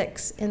 and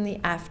 6 in the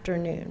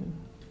afternoon.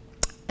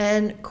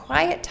 And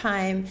quiet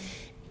time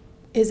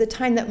is a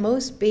time that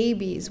most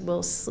babies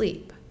will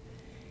sleep.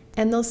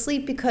 And they'll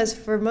sleep because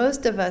for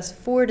most of us,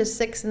 4 to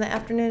 6 in the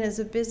afternoon is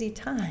a busy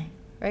time,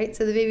 right?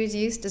 So the baby's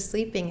used to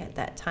sleeping at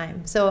that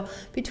time. So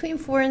between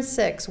 4 and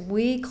 6,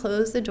 we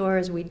close the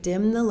doors, we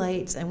dim the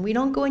lights, and we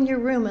don't go in your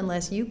room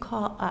unless you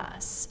call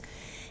us.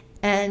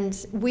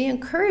 And we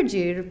encourage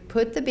you to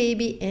put the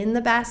baby in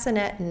the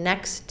bassinet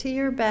next to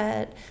your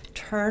bed,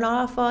 turn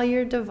off all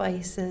your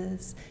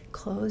devices,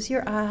 close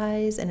your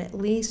eyes, and at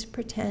least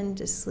pretend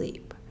to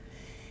sleep.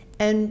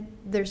 And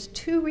there's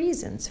 2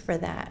 reasons for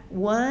that.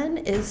 One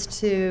is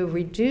to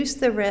reduce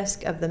the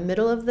risk of the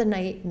middle of the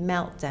night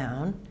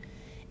meltdown,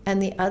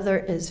 and the other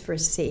is for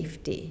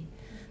safety.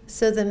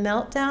 So the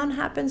meltdown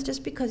happens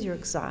just because you're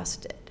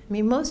exhausted. I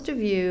mean, most of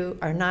you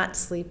are not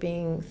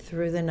sleeping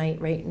through the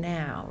night right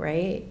now,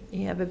 right?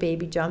 You have a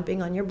baby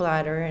jumping on your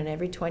bladder, and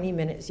every 20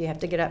 minutes you have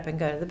to get up and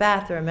go to the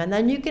bathroom. And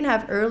then you can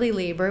have early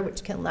labor,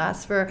 which can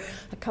last for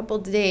a couple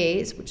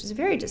days, which is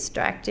very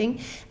distracting.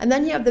 And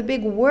then you have the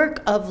big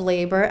work of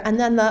labor, and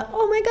then the,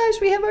 oh my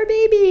gosh, we have our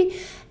baby.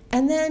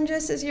 And then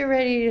just as you're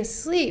ready to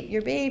sleep,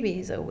 your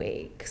baby's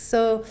awake.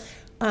 So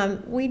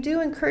we do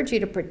encourage you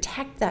to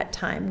protect that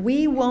time.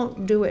 We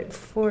won't do it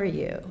for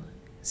you.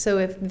 So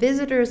if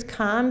visitors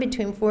come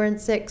between 4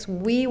 and 6,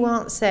 we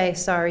won't say,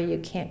 sorry, you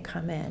can't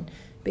come in,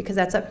 because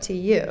that's up to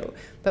you.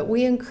 But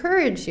we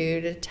encourage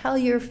you to tell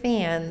your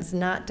fans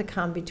not to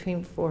come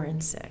between 4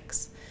 and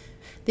 6.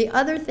 The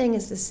other thing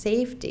is the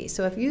safety.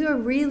 So if you are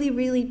really,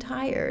 really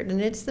tired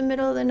and it's the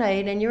middle of the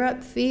night and you're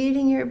up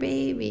feeding your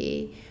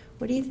baby,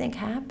 what do you think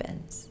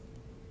happens?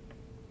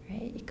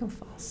 Right? You can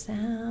fall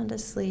sound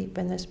asleep,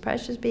 and this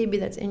precious baby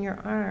that's in your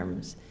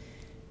arms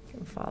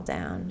can fall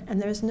down.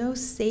 And there's no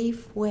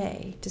safe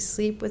way to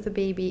sleep with a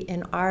baby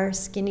in our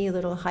skinny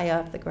little high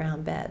off the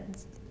ground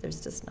beds.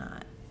 There's just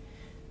not.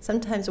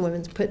 Sometimes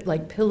women put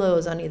like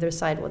pillows on either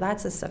side. Well,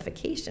 that's a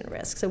suffocation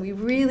risk. So we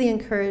really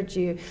encourage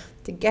you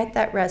to get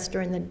that rest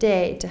during the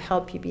day to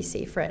help you be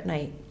safer at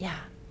night. Yeah.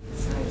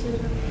 Sorry,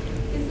 Jennifer.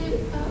 Is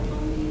it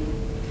only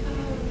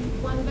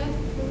 1 bed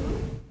per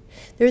room?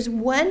 There's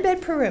 1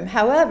 bed per room.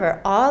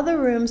 However, all the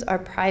rooms are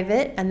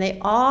private and they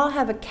all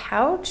have a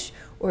couch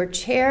or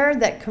chair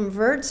that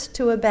converts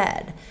to a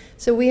bed.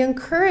 So we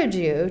encourage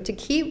you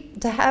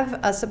to have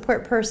a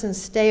support person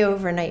stay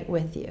overnight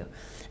with you.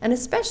 And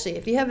especially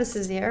if you have a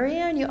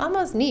cesarean, you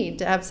almost need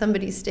to have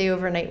somebody stay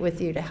overnight with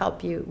you to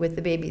help you with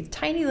the baby.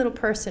 Tiny little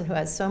person who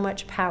has so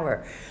much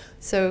power.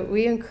 So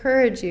we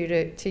encourage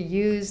you to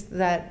use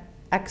that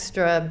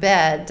extra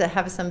bed to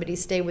have somebody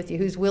stay with you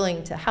who's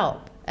willing to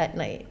help at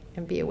night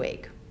and be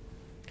awake.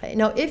 Okay.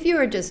 Now, if you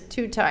are just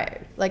too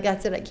tired, like I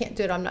said, I can't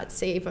do it, I'm not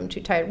safe, I'm too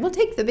tired, we'll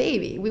take the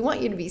baby. We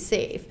want you to be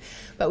safe.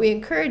 But we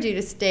encourage you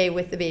to stay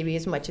with the baby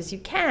as much as you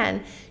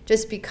can,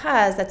 just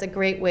because that's a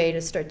great way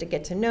to start to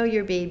get to know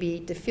your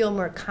baby, to feel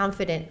more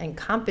confident and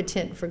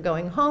competent for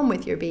going home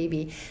with your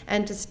baby,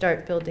 and to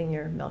start building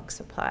your milk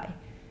supply.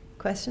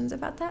 Questions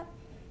about that?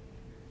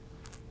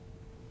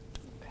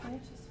 Okay.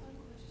 Just one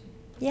question.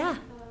 Yeah.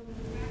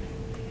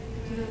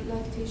 The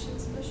lactation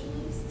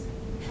specialist,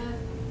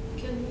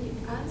 can we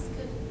ask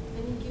at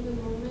any given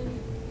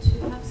moment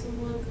to have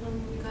someone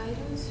come guide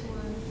us,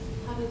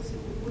 or how does it,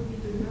 would be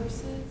the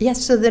nurses?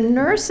 Yes, so the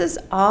nurses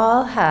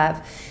all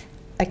have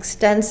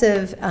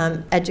extensive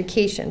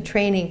education,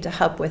 training to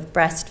help with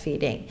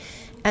breastfeeding.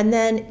 And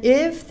then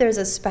if there's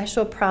a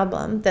special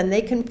problem, then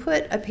they can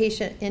put a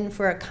patient in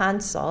for a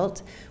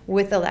consult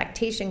with a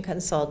lactation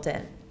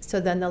consultant. So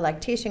then the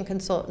lactation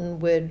consultant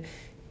would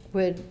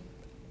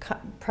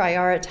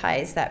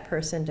prioritize that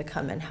person to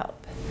come and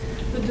help.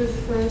 But the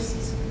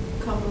first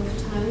couple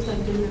of times,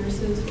 like the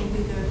nurses will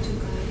be there to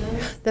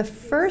guide us? The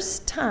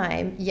first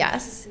time,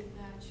 yes.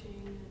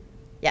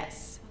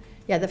 Yes.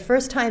 Yeah, the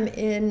first time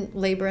in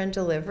labor and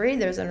delivery,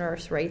 there's a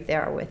nurse right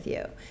there with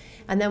you.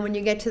 And then when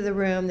you get to the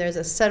room, there's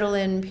a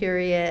settle-in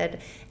period,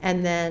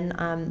 and then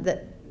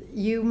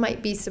you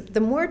might be, the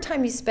more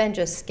time you spend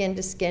just skin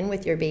to skin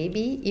with your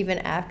baby, even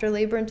after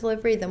labor and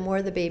delivery, the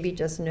more the baby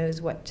just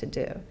knows what to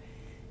do.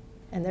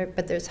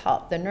 But there's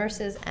help. The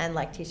nurses and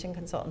lactation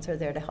consultants are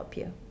there to help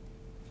you.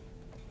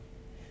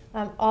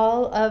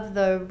 All of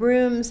the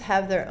rooms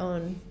have their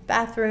own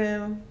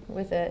bathroom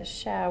with a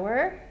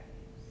shower.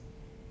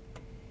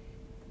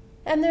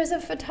 And there's a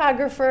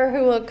photographer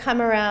who will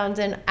come around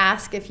and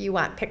ask if you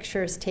want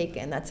pictures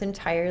taken. That's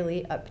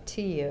entirely up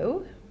to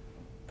you.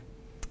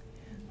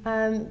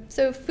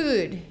 So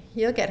food,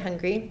 you'll get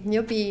hungry.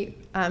 You'll be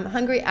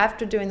hungry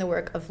after doing the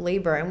work of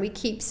labor, and we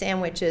keep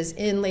sandwiches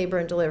in labor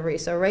and delivery.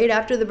 So right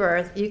after the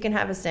birth, you can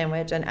have a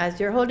sandwich, and as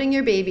you're holding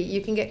your baby,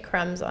 you can get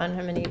crumbs on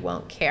him and he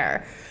won't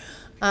care.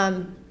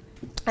 And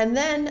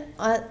then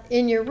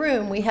in your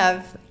room, we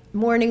have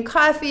morning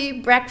coffee,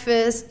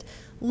 breakfast,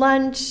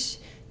 lunch,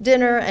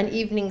 dinner, and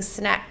evening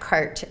snack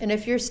cart. And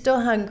if you're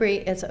still hungry,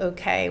 it's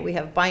okay. We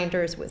have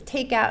binders with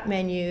takeout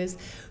menus.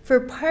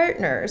 For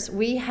partners,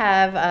 we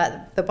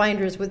have the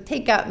binders with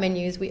takeout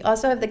menus. We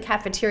also have the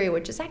cafeteria,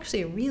 which is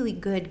actually a really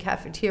good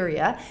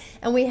cafeteria.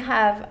 And we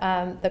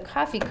have the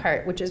coffee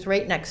cart, which is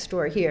right next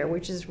door here,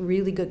 which is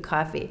really good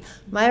coffee.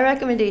 My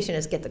recommendation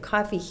is get the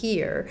coffee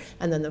here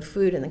and then the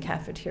food in the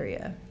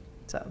cafeteria.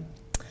 So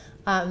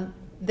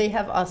they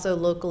have also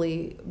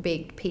locally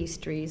baked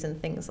pastries and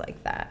things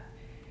like that.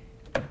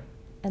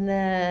 And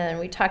then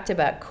we talked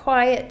about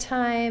quiet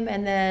time,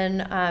 and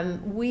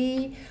then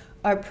we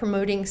are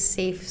promoting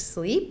safe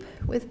sleep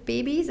with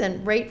babies,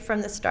 and right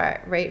from the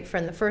start, right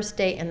from the first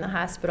day in the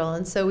hospital.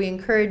 And so we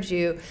encourage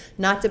you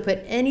not to put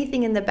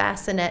anything in the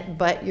bassinet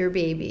but your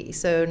baby.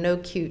 So no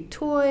cute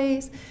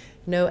toys,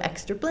 no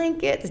extra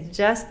blankets,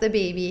 just the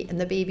baby. And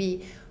the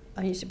baby,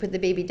 you should put the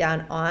baby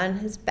down on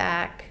his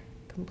back,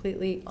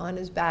 completely on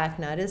his back,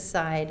 not his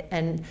side,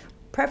 and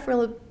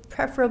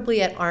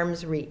preferably at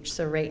arm's reach,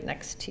 so right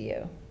next to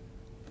you.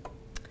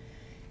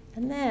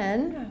 And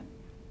then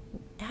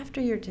after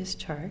your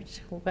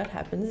discharge, what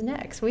happens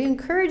next? We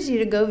encourage you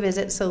to go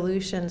visit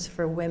Solutions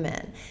for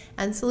Women.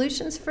 And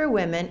Solutions for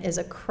Women is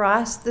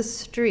across the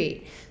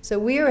street. So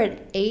we are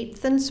at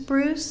 8th and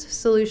Spruce.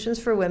 Solutions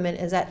for Women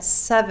is at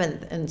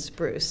 7th and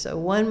Spruce, so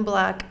one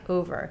block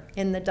over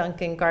in the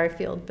Duncan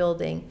Garfield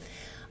building.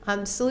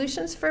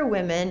 Solutions for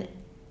Women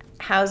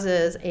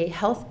houses a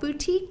health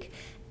boutique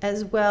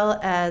as well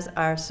as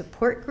our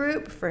support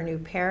group for new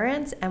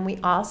parents, and we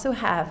also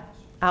have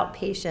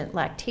outpatient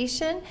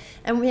lactation,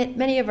 and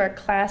many of our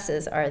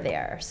classes are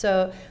there.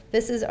 So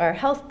this is our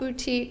health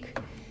boutique,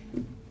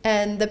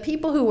 and the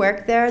people who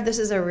work there, this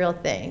is a real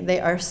thing.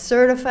 They are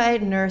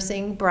certified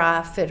nursing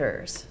bra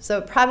fitters. So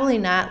probably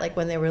not like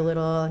when they were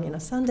little, you know,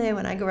 someday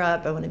when I grow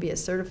up, I want to be a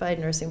certified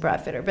nursing bra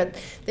fitter. But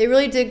they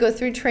really did go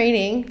through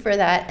training for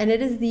that, and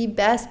it is the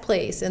best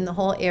place in the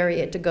whole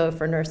area to go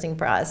for nursing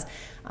bras.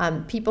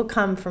 People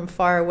come from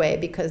far away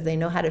because they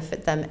know how to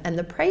fit them, and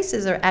the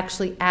prices are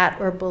actually at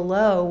or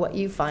below what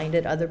you find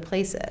at other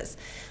places.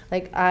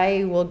 Like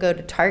I will go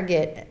to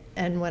Target,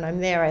 and when I'm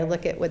there, I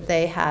look at what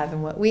they have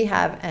and what we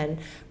have, and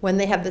when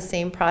they have the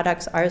same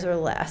products, ours are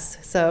less.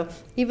 So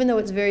even though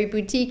it's very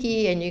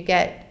boutique-y and you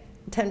get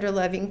tender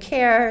loving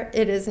care,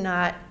 it is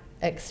not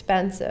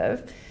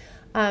expensive.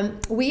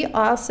 We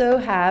also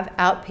have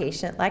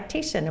outpatient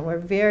lactation, and we're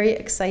very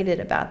excited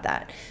about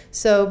that.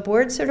 So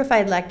board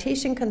certified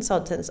lactation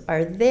consultants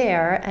are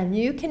there, and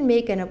you can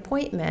make an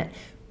appointment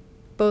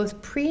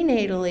both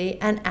prenatally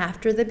and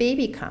after the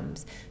baby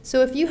comes.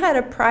 So if you had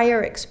a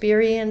prior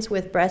experience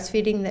with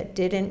breastfeeding that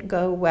didn't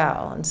go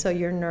well, and so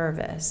you're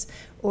nervous,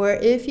 or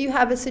if you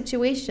have a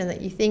situation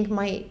that you think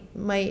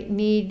might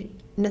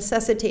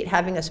necessitate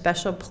having a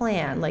special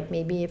plan, like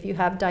maybe if you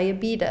have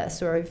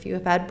diabetes or if you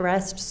have had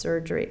breast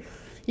surgery,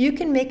 you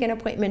can make an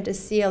appointment to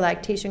see a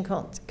lactation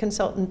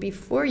consultant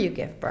before you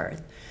give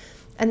birth.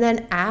 And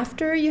then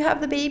after you have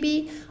the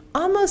baby,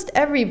 almost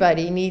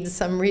everybody needs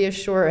some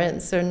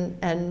reassurance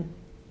and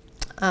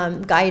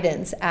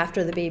guidance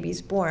after the baby's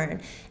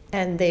born.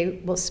 And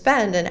they will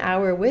spend an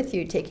hour with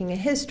you taking a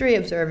history,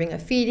 observing a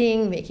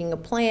feeding, making a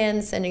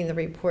plan, sending the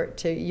report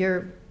to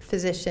your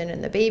physician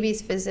and the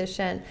baby's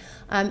physician.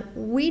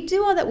 We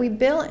do all that. We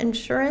bill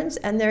insurance,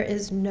 and there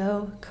is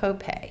no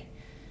copay.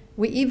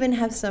 We even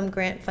have some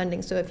grant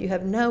funding, so if you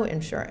have no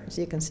insurance,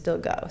 you can still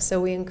go.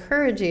 So we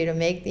encourage you to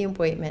make the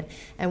appointment,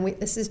 and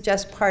this is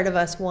just part of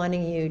us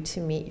wanting you to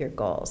meet your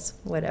goals,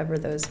 whatever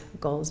those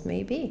goals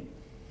may be.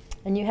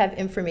 And you have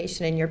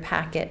information in your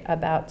packet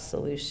about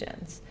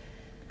solutions.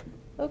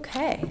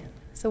 Okay,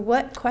 so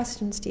what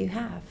questions do you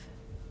have?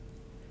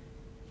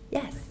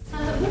 Yes?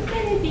 What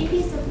kind of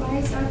baby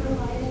supplies are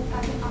provided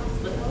at the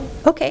hospital?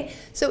 Okay,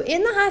 so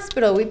in the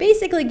hospital, we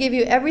basically give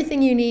you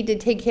everything you need to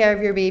take care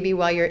of your baby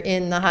while you're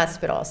in the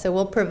hospital. So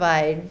we'll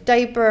provide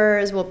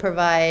diapers, we'll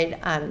provide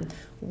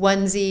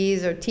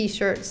onesies or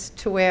t-shirts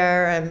to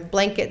wear, and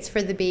blankets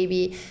for the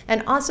baby,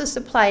 and also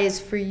supplies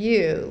for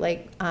you,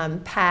 like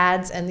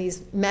pads and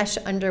these mesh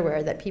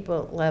underwear that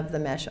people love, the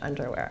mesh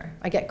underwear.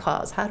 I get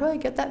calls, how do I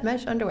get that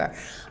mesh underwear?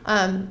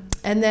 And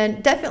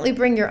then definitely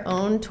bring your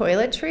own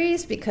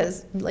toiletries,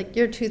 because like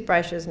your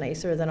toothbrush is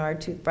nicer than our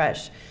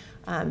toothbrush.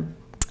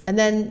 And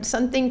then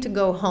something to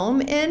go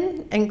home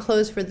in, and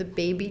clothes for the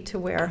baby to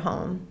wear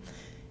home.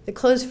 The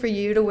clothes for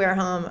you to wear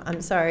home, I'm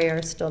sorry,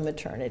 are still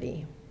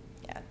maternity.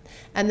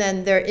 And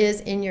then there is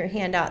in your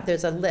handout,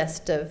 there's a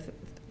list of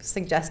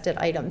suggested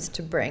items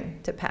to bring,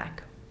 to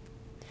pack.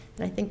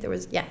 And I think there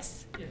was,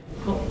 yes? Yeah.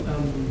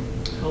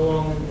 How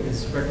long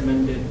is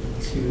recommended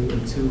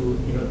until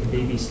the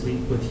baby sleep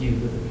with you,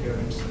 with the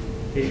parents?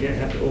 They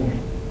have to own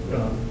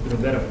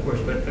bed, of course,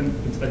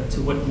 but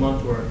to what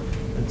month or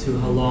to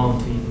how long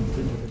till you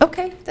complete it?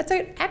 Okay, that's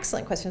an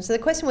excellent question. So the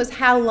question was,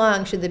 how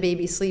long should the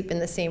baby sleep in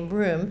the same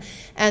room?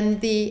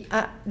 And the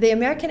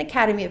American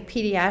Academy of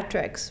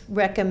Pediatrics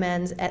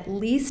recommends at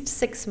least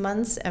 6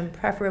 months and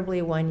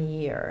preferably 1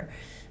 year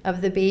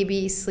of the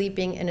baby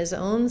sleeping in his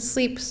own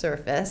sleep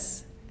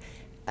surface,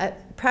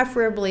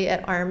 preferably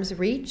at arm's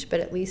reach,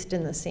 but at least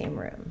in the same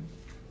room.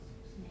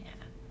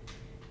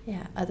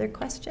 Yeah. Other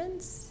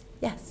questions?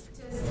 Yes?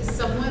 Does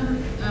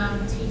someone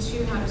teach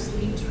you how to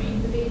sleep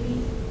train the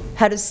baby?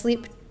 How to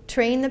sleep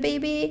train the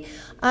baby?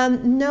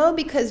 No,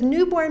 because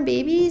newborn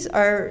babies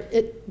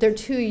they're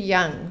too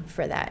young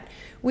for that.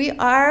 We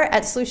are,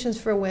 at Solutions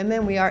for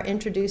Women, we are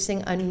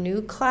introducing a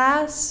new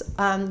class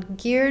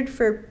geared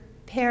for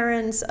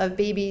parents of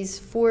babies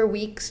 4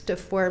 weeks to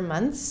 4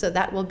 months, so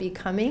that will be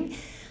coming.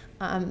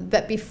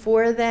 But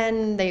before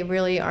then, they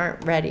really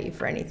aren't ready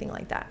for anything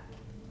like that.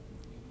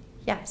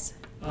 Yes?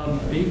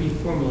 Baby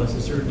formulas,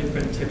 is there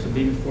different types of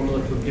baby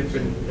formula for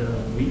different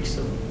weeks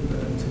to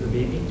the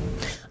baby?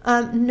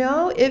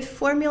 No, if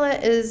formula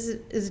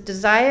is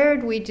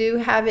desired, we do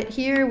have it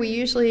here. We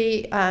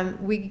usually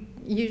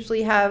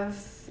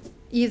have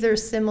either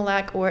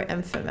Similac or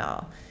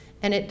Enfamil,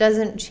 and it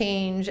doesn't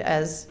change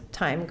as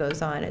time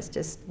goes on. It's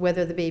just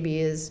whether the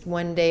baby is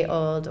 1 day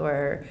old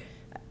or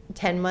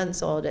 10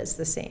 months old, it's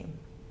the same.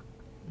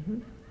 Mm-hmm.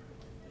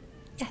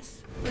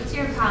 Yes. What's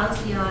your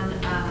policy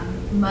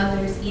on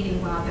mothers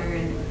eating while they're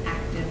in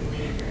active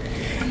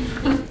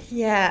labor?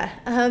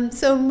 Yeah,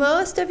 so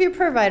most of your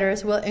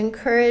providers will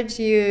encourage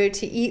you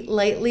to eat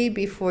lightly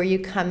before you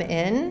come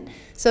in.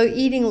 So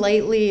eating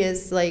lightly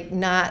is like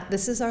not,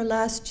 this is our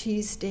last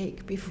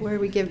cheesesteak before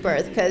we give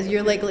birth, because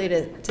you're likely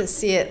to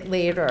see it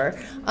later.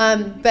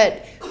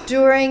 But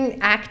during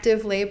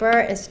active labor,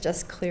 it's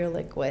just clear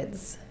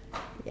liquids.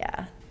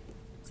 Yeah.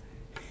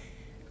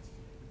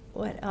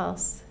 What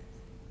else?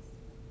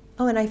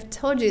 Oh, and I've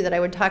told you that I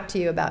would talk to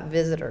you about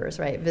visitors,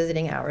 right?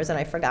 Visiting hours, and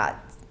I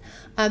forgot.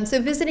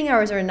 So visiting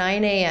hours are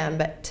 9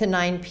 a.m. to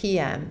 9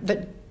 p.m.,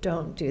 but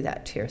don't do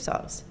that to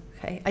yourselves,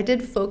 okay? I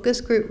did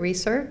focus group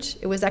research.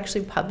 It was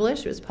actually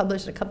published. It was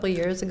published a couple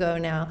years ago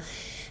now.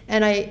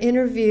 And I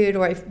interviewed,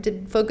 or I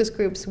did focus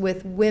groups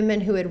with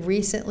women who had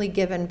recently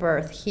given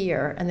birth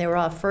here, and they were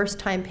all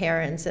first-time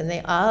parents, and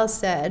they all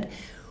said,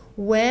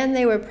 when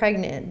they were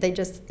pregnant, they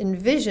just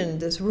envisioned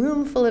this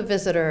room full of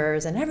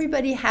visitors and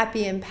everybody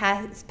happy and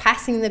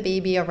passing the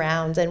baby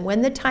around. And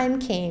when the time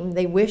came,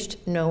 they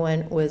wished no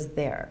one was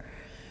there.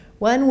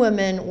 One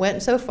woman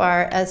went so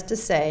far as to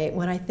say,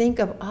 when I think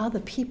of all the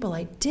people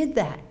I did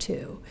that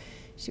to,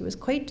 she was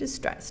quite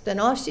distressed. And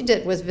all she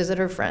did was visit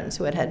her friends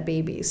who had had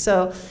babies.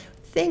 So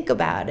think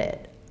about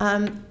it.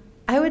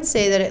 I would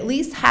say that at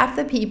least half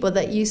the people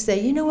that you say,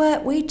 you know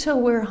what, wait till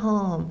we're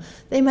home.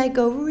 They might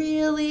go,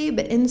 really?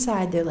 But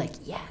inside they're like,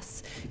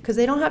 yes, because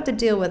they don't have to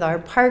deal with our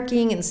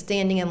parking and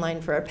standing in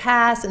line for a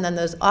pass, and then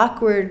those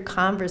awkward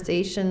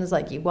conversations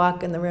like you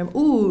walk in the room,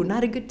 ooh,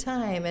 not a good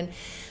time. And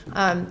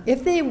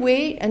if they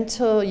wait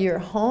until you're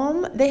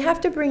home, they have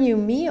to bring you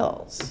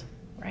meals,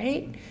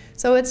 right?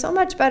 So it's so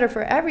much better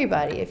for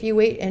everybody if you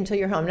wait until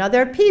you're home. Now,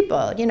 there are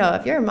people, you know,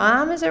 if your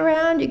mom is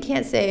around, you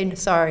can't say,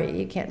 sorry,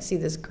 you can't see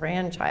this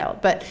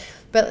grandchild. But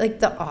like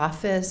the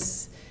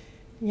office,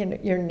 you know,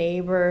 your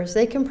neighbors,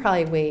 they can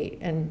probably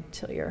wait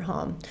until you're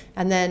home.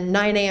 And then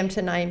 9 a.m.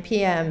 to 9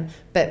 p.m.,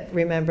 but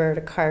remember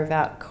to carve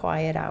out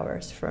quiet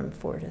hours from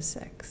 4 to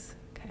 6,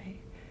 okay?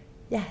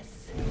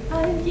 Yes?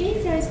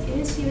 If there's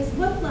issues,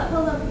 what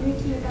level of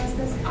NICU does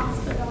this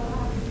hospital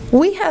have?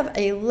 We have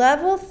a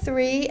level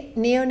 3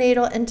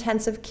 neonatal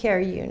intensive care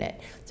unit.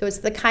 So it's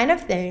the kind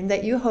of thing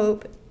that you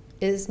hope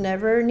is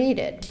never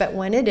needed. But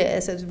when it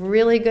is, it's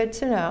really good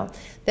to know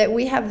that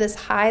we have this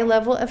high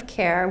level of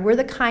care. We're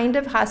the kind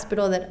of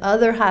hospital that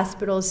other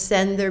hospitals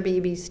send their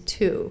babies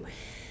to.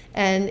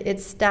 And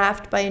it's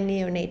staffed by a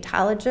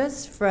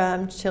neonatologist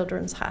from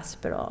Children's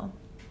Hospital.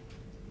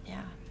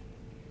 Yeah.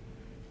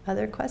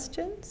 Other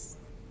questions?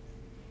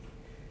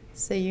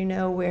 So you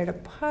know where to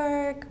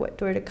park, what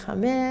door to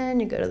come in,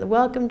 you go to the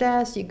welcome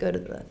desk, you go to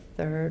the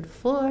 3rd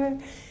floor,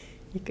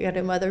 you get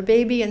a mother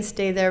baby and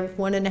stay there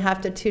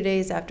 1.5 to 2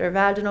 days after a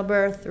vaginal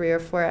birth, 3 or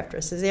 4 after a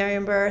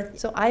cesarean birth.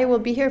 So I will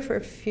be here for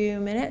a few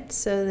minutes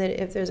so that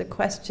if there's a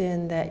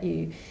question that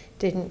you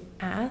didn't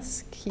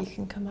ask, you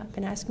can come up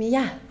and ask me.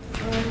 Yeah?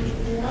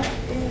 What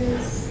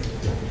is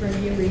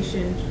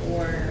regulation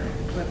for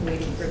like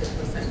waiting for the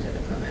placenta to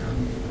come out?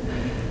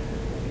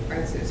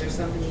 Is there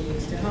something you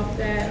use to help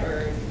that,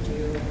 or do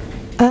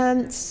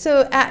you?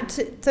 So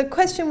the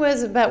question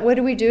was about what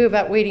do we do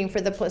about waiting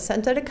for the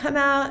placenta to come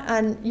out,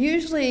 and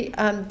usually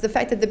the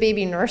fact that the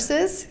baby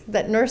nurses,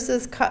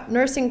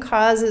 nursing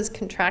causes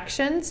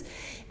contractions,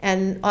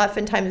 and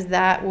oftentimes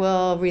that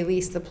will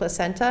release the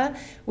placenta.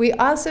 We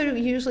also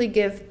usually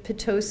give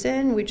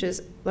Pitocin, which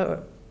is a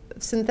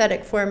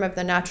synthetic form of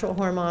the natural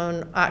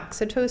hormone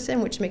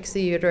oxytocin, which makes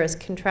the uterus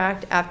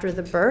contract after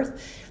the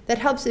birth. That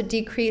helps to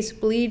decrease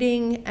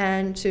bleeding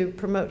and to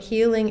promote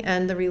healing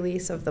and the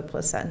release of the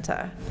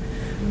placenta.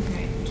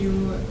 Okay.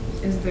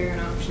 Is there an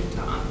option to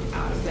opt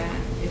out of that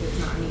if it's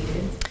not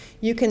needed?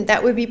 You can.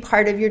 That would be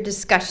part of your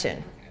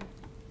discussion.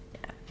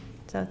 Yeah.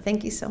 So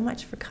thank you so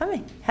much for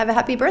coming. Have a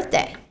happy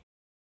birthday.